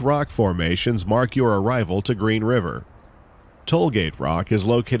distinct rock formations mark your arrival to Green River. Tollgate Rock is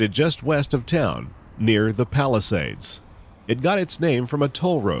located just west of town, near the Palisades. It got its name from a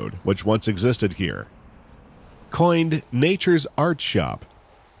toll road which once existed here. Coined Nature's Art Shop,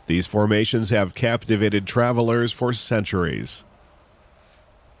 these formations have captivated travelers for centuries.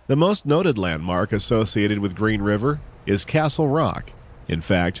 The most noted landmark associated with Green River is Castle Rock. In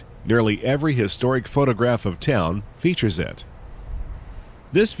fact, nearly every historic photograph of town features it.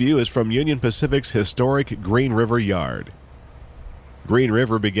 This view is from Union Pacific's historic Green River Yard. Green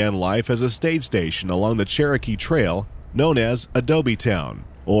River began life as a state station along the Cherokee Trail known as Adobe Town,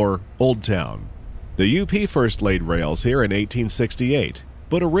 or Old Town. The UP first laid rails here in 1868,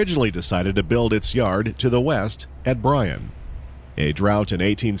 but originally decided to build its yard to the west at Bryan. A drought in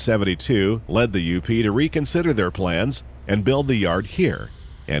 1872 led the UP to reconsider their plans and build the yard here,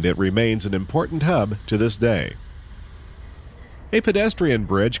 and it remains an important hub to this day. A pedestrian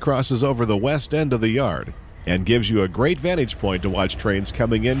bridge crosses over the west end of the yard and gives you a great vantage point to watch trains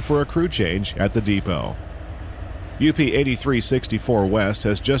coming in for a crew change at the depot. UP 8364 West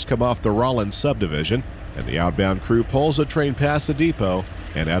has just come off the Rollins Subdivision, and the outbound crew pulls a train past the depot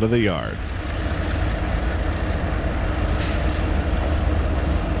and out of the yard.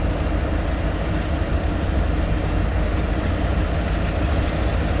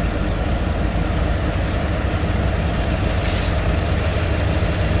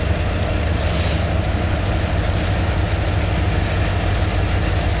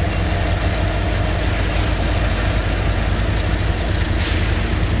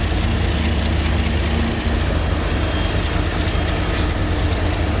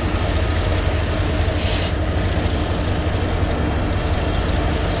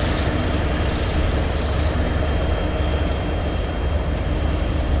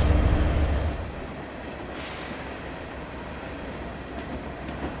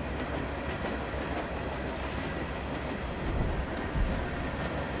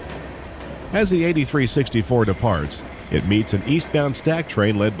 As the 8364 departs, it meets an eastbound stack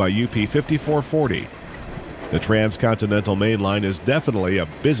train led by UP 5440. The Transcontinental Main Line is definitely a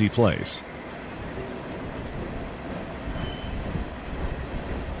busy place.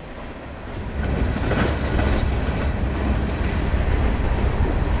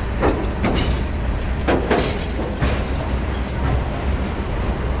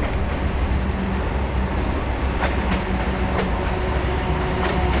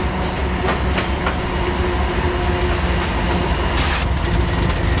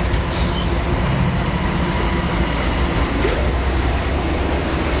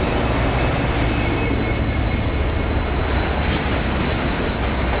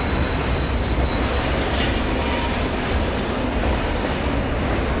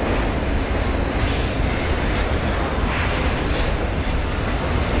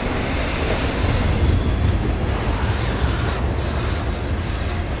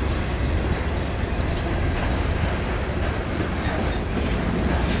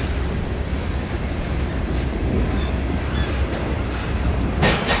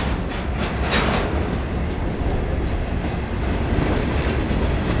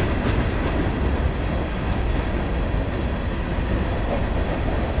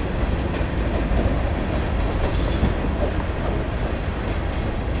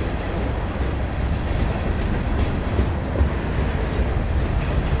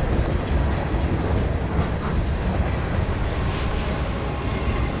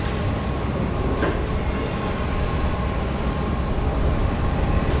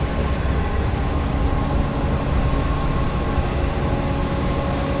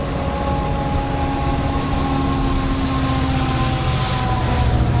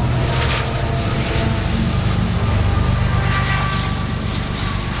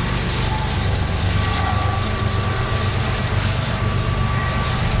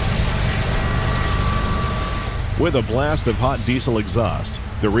 With a blast of hot diesel exhaust,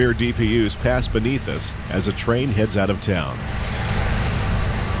 the rear DPUs pass beneath us as a train heads out of town.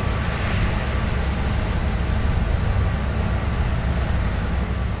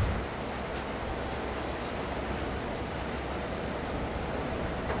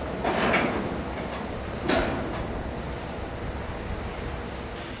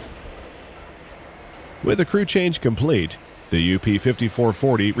 With the crew change complete, the UP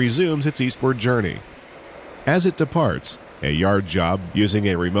 5440 resumes its eastward journey. As it departs, a yard job using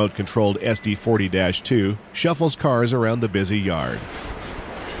a remote-controlled SD40-2 shuffles cars around the busy yard.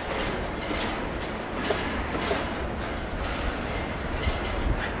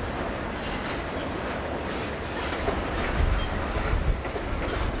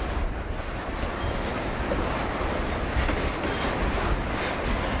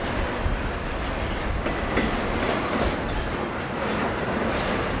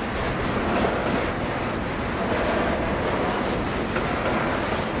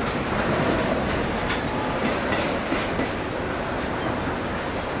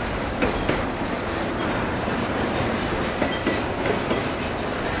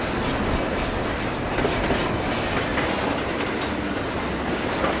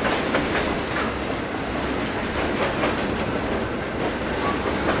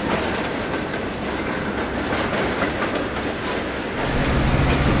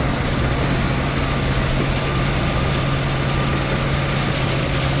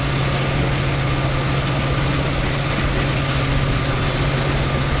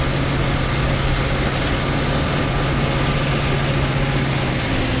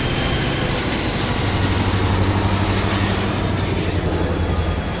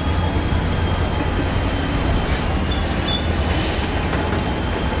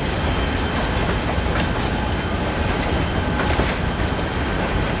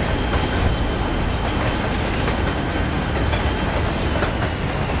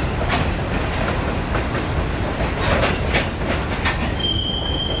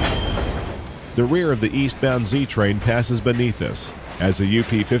 The rear of the eastbound Z train passes beneath us as the UP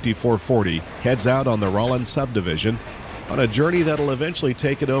 5440 heads out on the Rollin Subdivision on a journey that'll eventually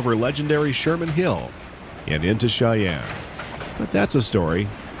take it over legendary Sherman Hill and into Cheyenne. But that's a story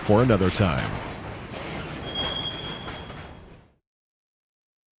for another time.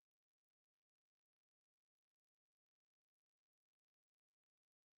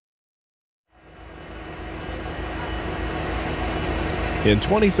 In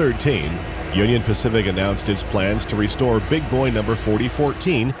 2013, Union Pacific announced its plans to restore Big Boy number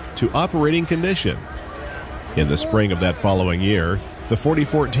 4014 to operating condition. In the spring of that following year, the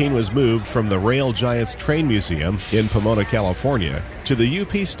 4014 was moved from the Rail Giants Train Museum in Pomona, California, to the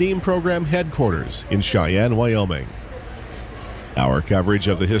UP Steam Program headquarters in Cheyenne, Wyoming. Our coverage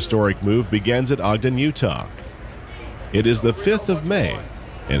of the historic move begins at Ogden, Utah. It is the 5th of May,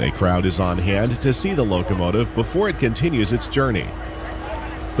 and a crowd is on hand to see the locomotive before it continues its journey.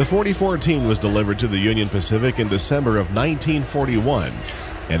 The 4014 was delivered to the Union Pacific in December of 1941,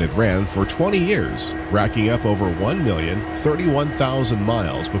 and it ran for 20 years, racking up over 1,031,000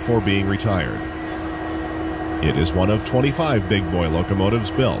 miles before being retired. It is one of 25 Big Boy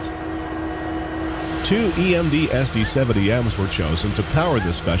locomotives built. 2 EMD SD70Ms were chosen to power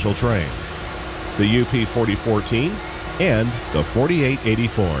this special train, the UP 4014 and the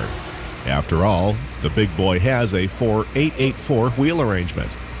 4884. After all, the Big Boy has a 4884 wheel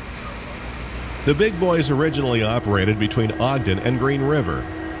arrangement. The Big Boys originally operated between Ogden and Green River,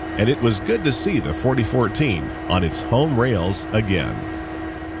 and it was good to see the 4014 on its home rails again.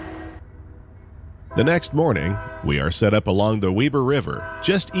 The next morning, we are set up along the Weber River,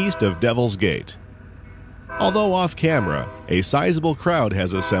 just east of Devil's Gate. Although off camera, a sizable crowd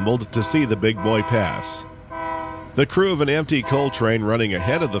has assembled to see the Big Boy pass. The crew of an empty coal train running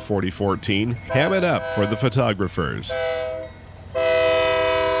ahead of the 4014 ham it up for the photographers.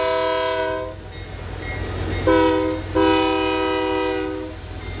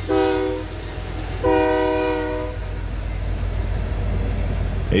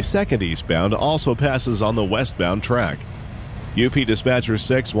 A second eastbound also passes on the westbound track. UP Dispatcher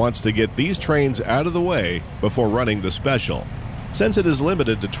 6 wants to get these trains out of the way before running the special, since it is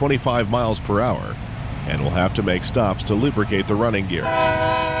limited to 25 miles per hour, and will have to make stops to lubricate the running gear.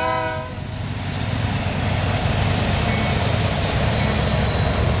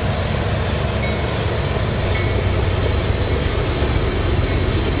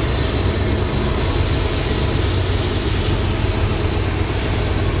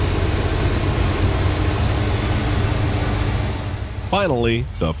 Finally,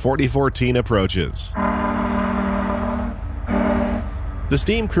 the 4014 approaches. The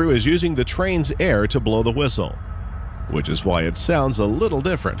steam crew is using the train's air to blow the whistle, which is why it sounds a little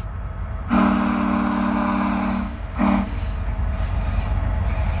different.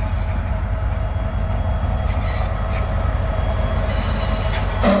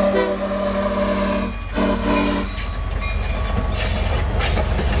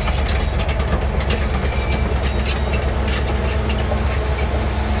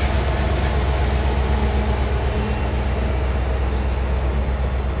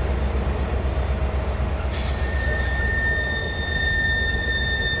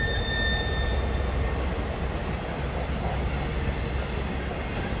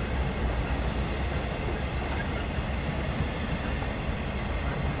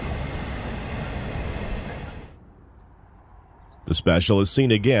 The special is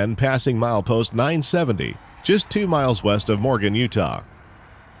seen again passing milepost 970, just 2 miles west of Morgan, Utah.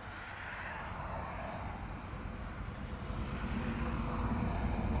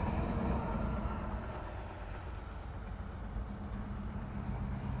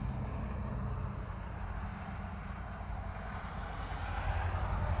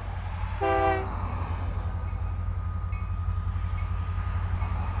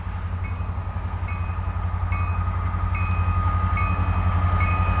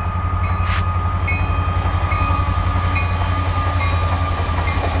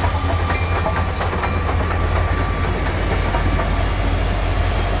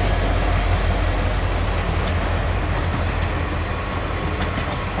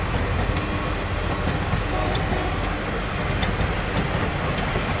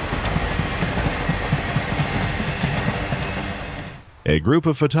 A group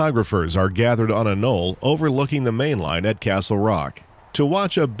of photographers are gathered on a knoll overlooking the main line at Castle Rock to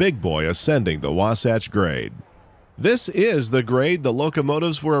watch a Big Boy ascending the Wasatch grade. This is the grade the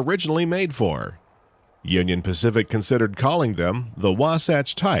locomotives were originally made for. Union Pacific considered calling them the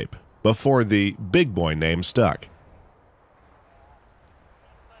Wahsatch type before the Big Boy name stuck.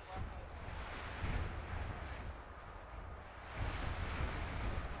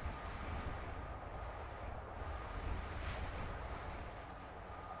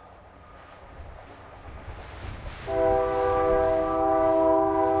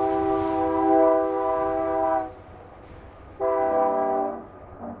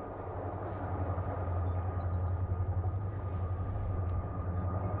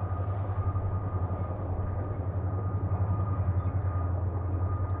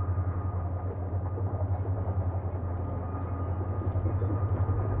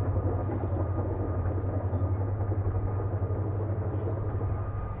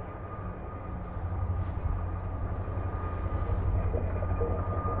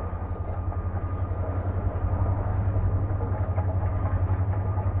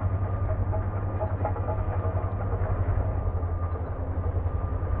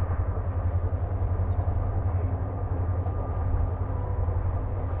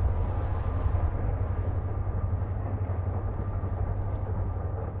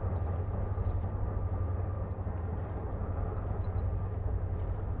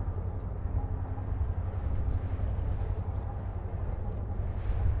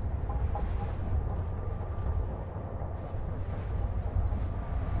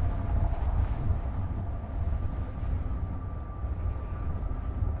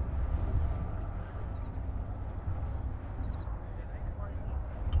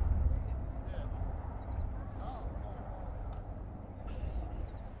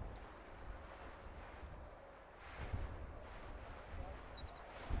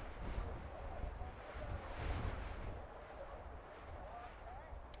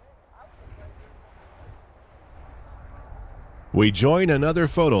 We join another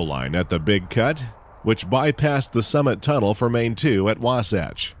photo line at the Big Cut, which bypassed the summit tunnel for Main 2 at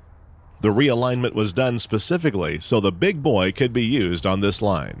Wahsatch. The realignment was done specifically so the big boy could be used on this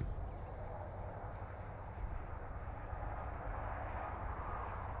line.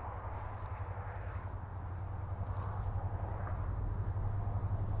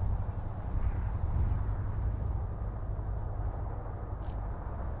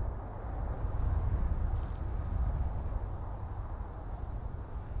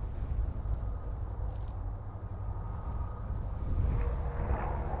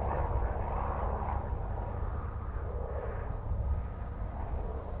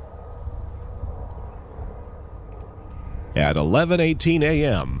 At 11:18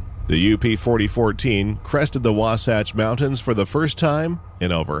 a.m., the UP 4014 crested the Wasatch Mountains for the first time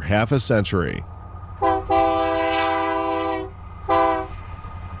in over half a century.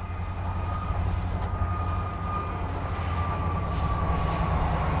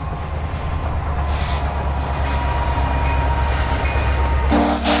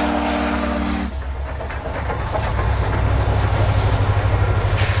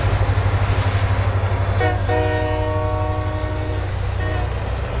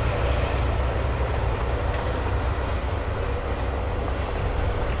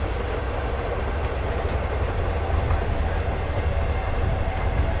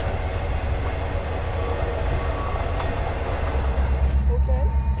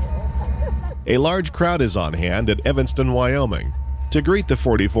 A large crowd is on hand at Evanston, Wyoming, to greet the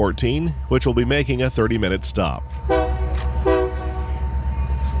 4014, which will be making a 30-minute stop.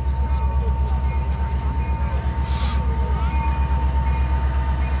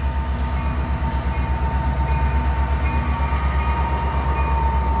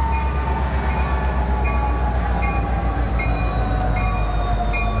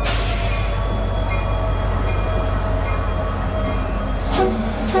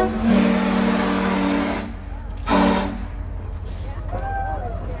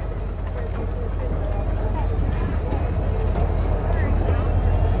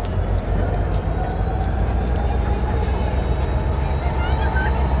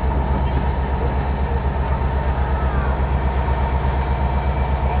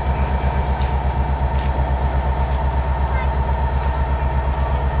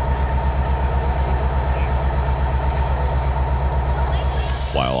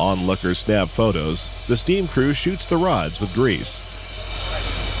 While onlookers snap photos, the steam crew shoots the rods with grease.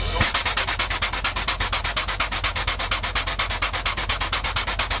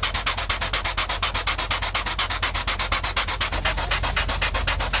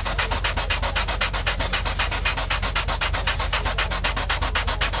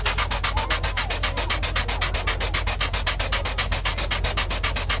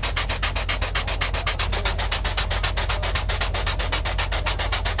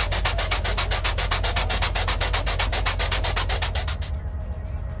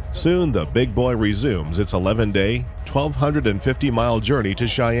 Soon, the big boy resumes its 11-day, 1,250-mile journey to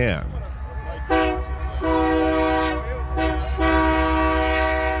Cheyenne.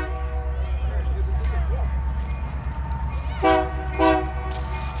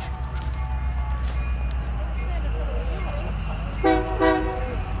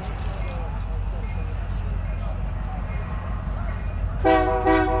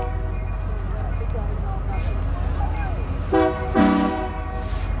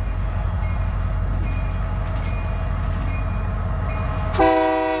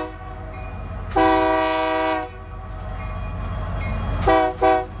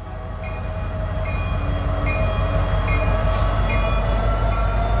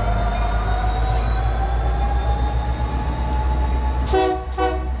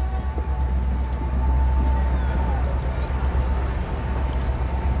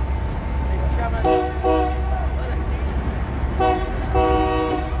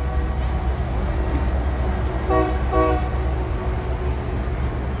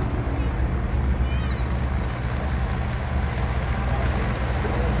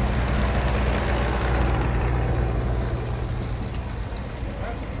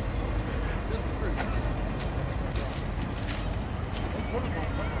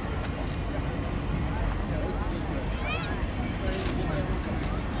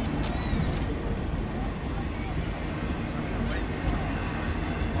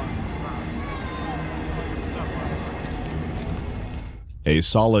 A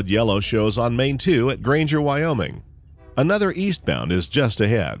solid yellow shows on Main 2 at Granger, Wyoming. Another eastbound is just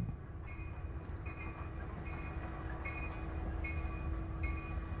ahead.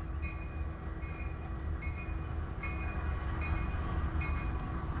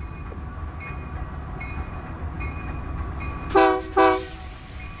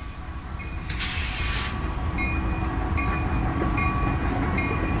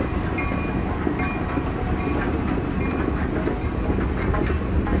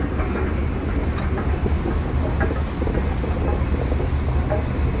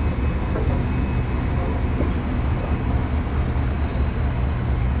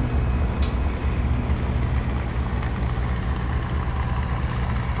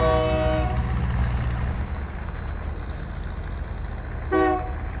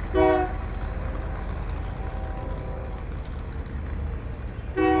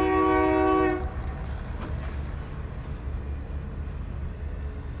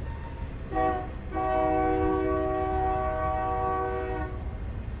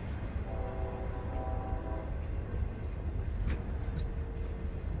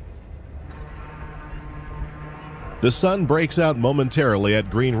 The sun breaks out momentarily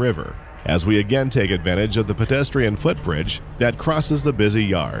at Green River as we again take advantage of the pedestrian footbridge that crosses the busy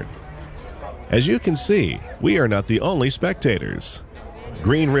yard. As you can see, we are not the only spectators.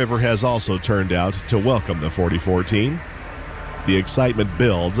 Green River has also turned out to welcome the 4014. The excitement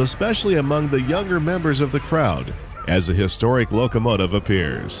builds, especially among the younger members of the crowd, as the historic locomotive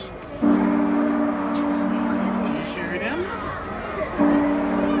appears.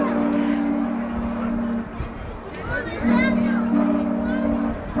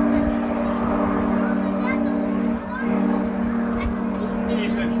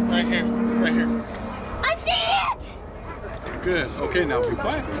 Right here. I see it! Good. Okay, now be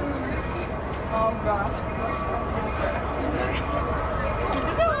quiet. Oh gosh.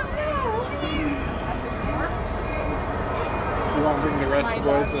 You want to bring the rest of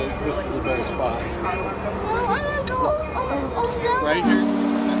the boys? This is a better spot. No, I want to go. Right here.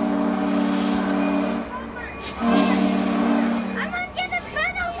 I'm going to get a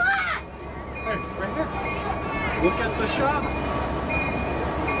better one. Hey, right here. Look at the shot.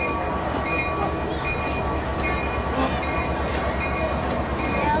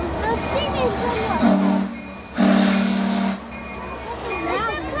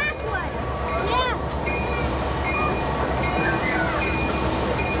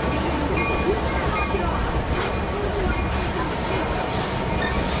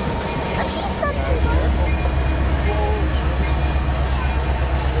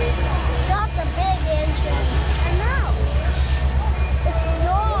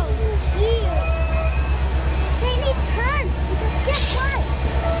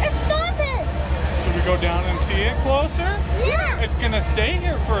 Down and see it closer? Yeah. It's gonna stay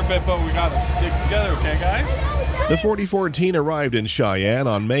here for a bit, but we gotta stick together, okay guys? The 4014 arrived in Cheyenne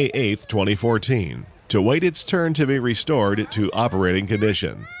on May 8, 2014, to wait its turn to be restored to operating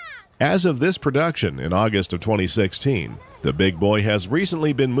condition. As of this production in August of 2016, the big boy has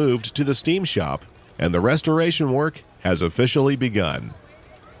recently been moved to the steam shop, and the restoration work has officially begun.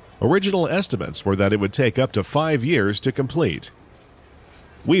 Original estimates were that it would take up to 5 years to complete.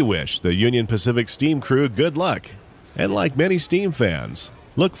 We wish the Union Pacific Steam crew good luck, and like many steam fans,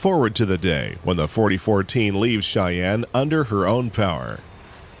 look forward to the day when the 4014 leaves Cheyenne under her own power.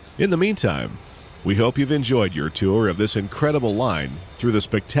 In the meantime, we hope you've enjoyed your tour of this incredible line through the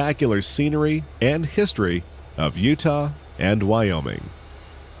spectacular scenery and history of Utah and Wyoming.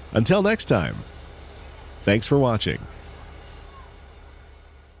 Until next time, thanks for watching.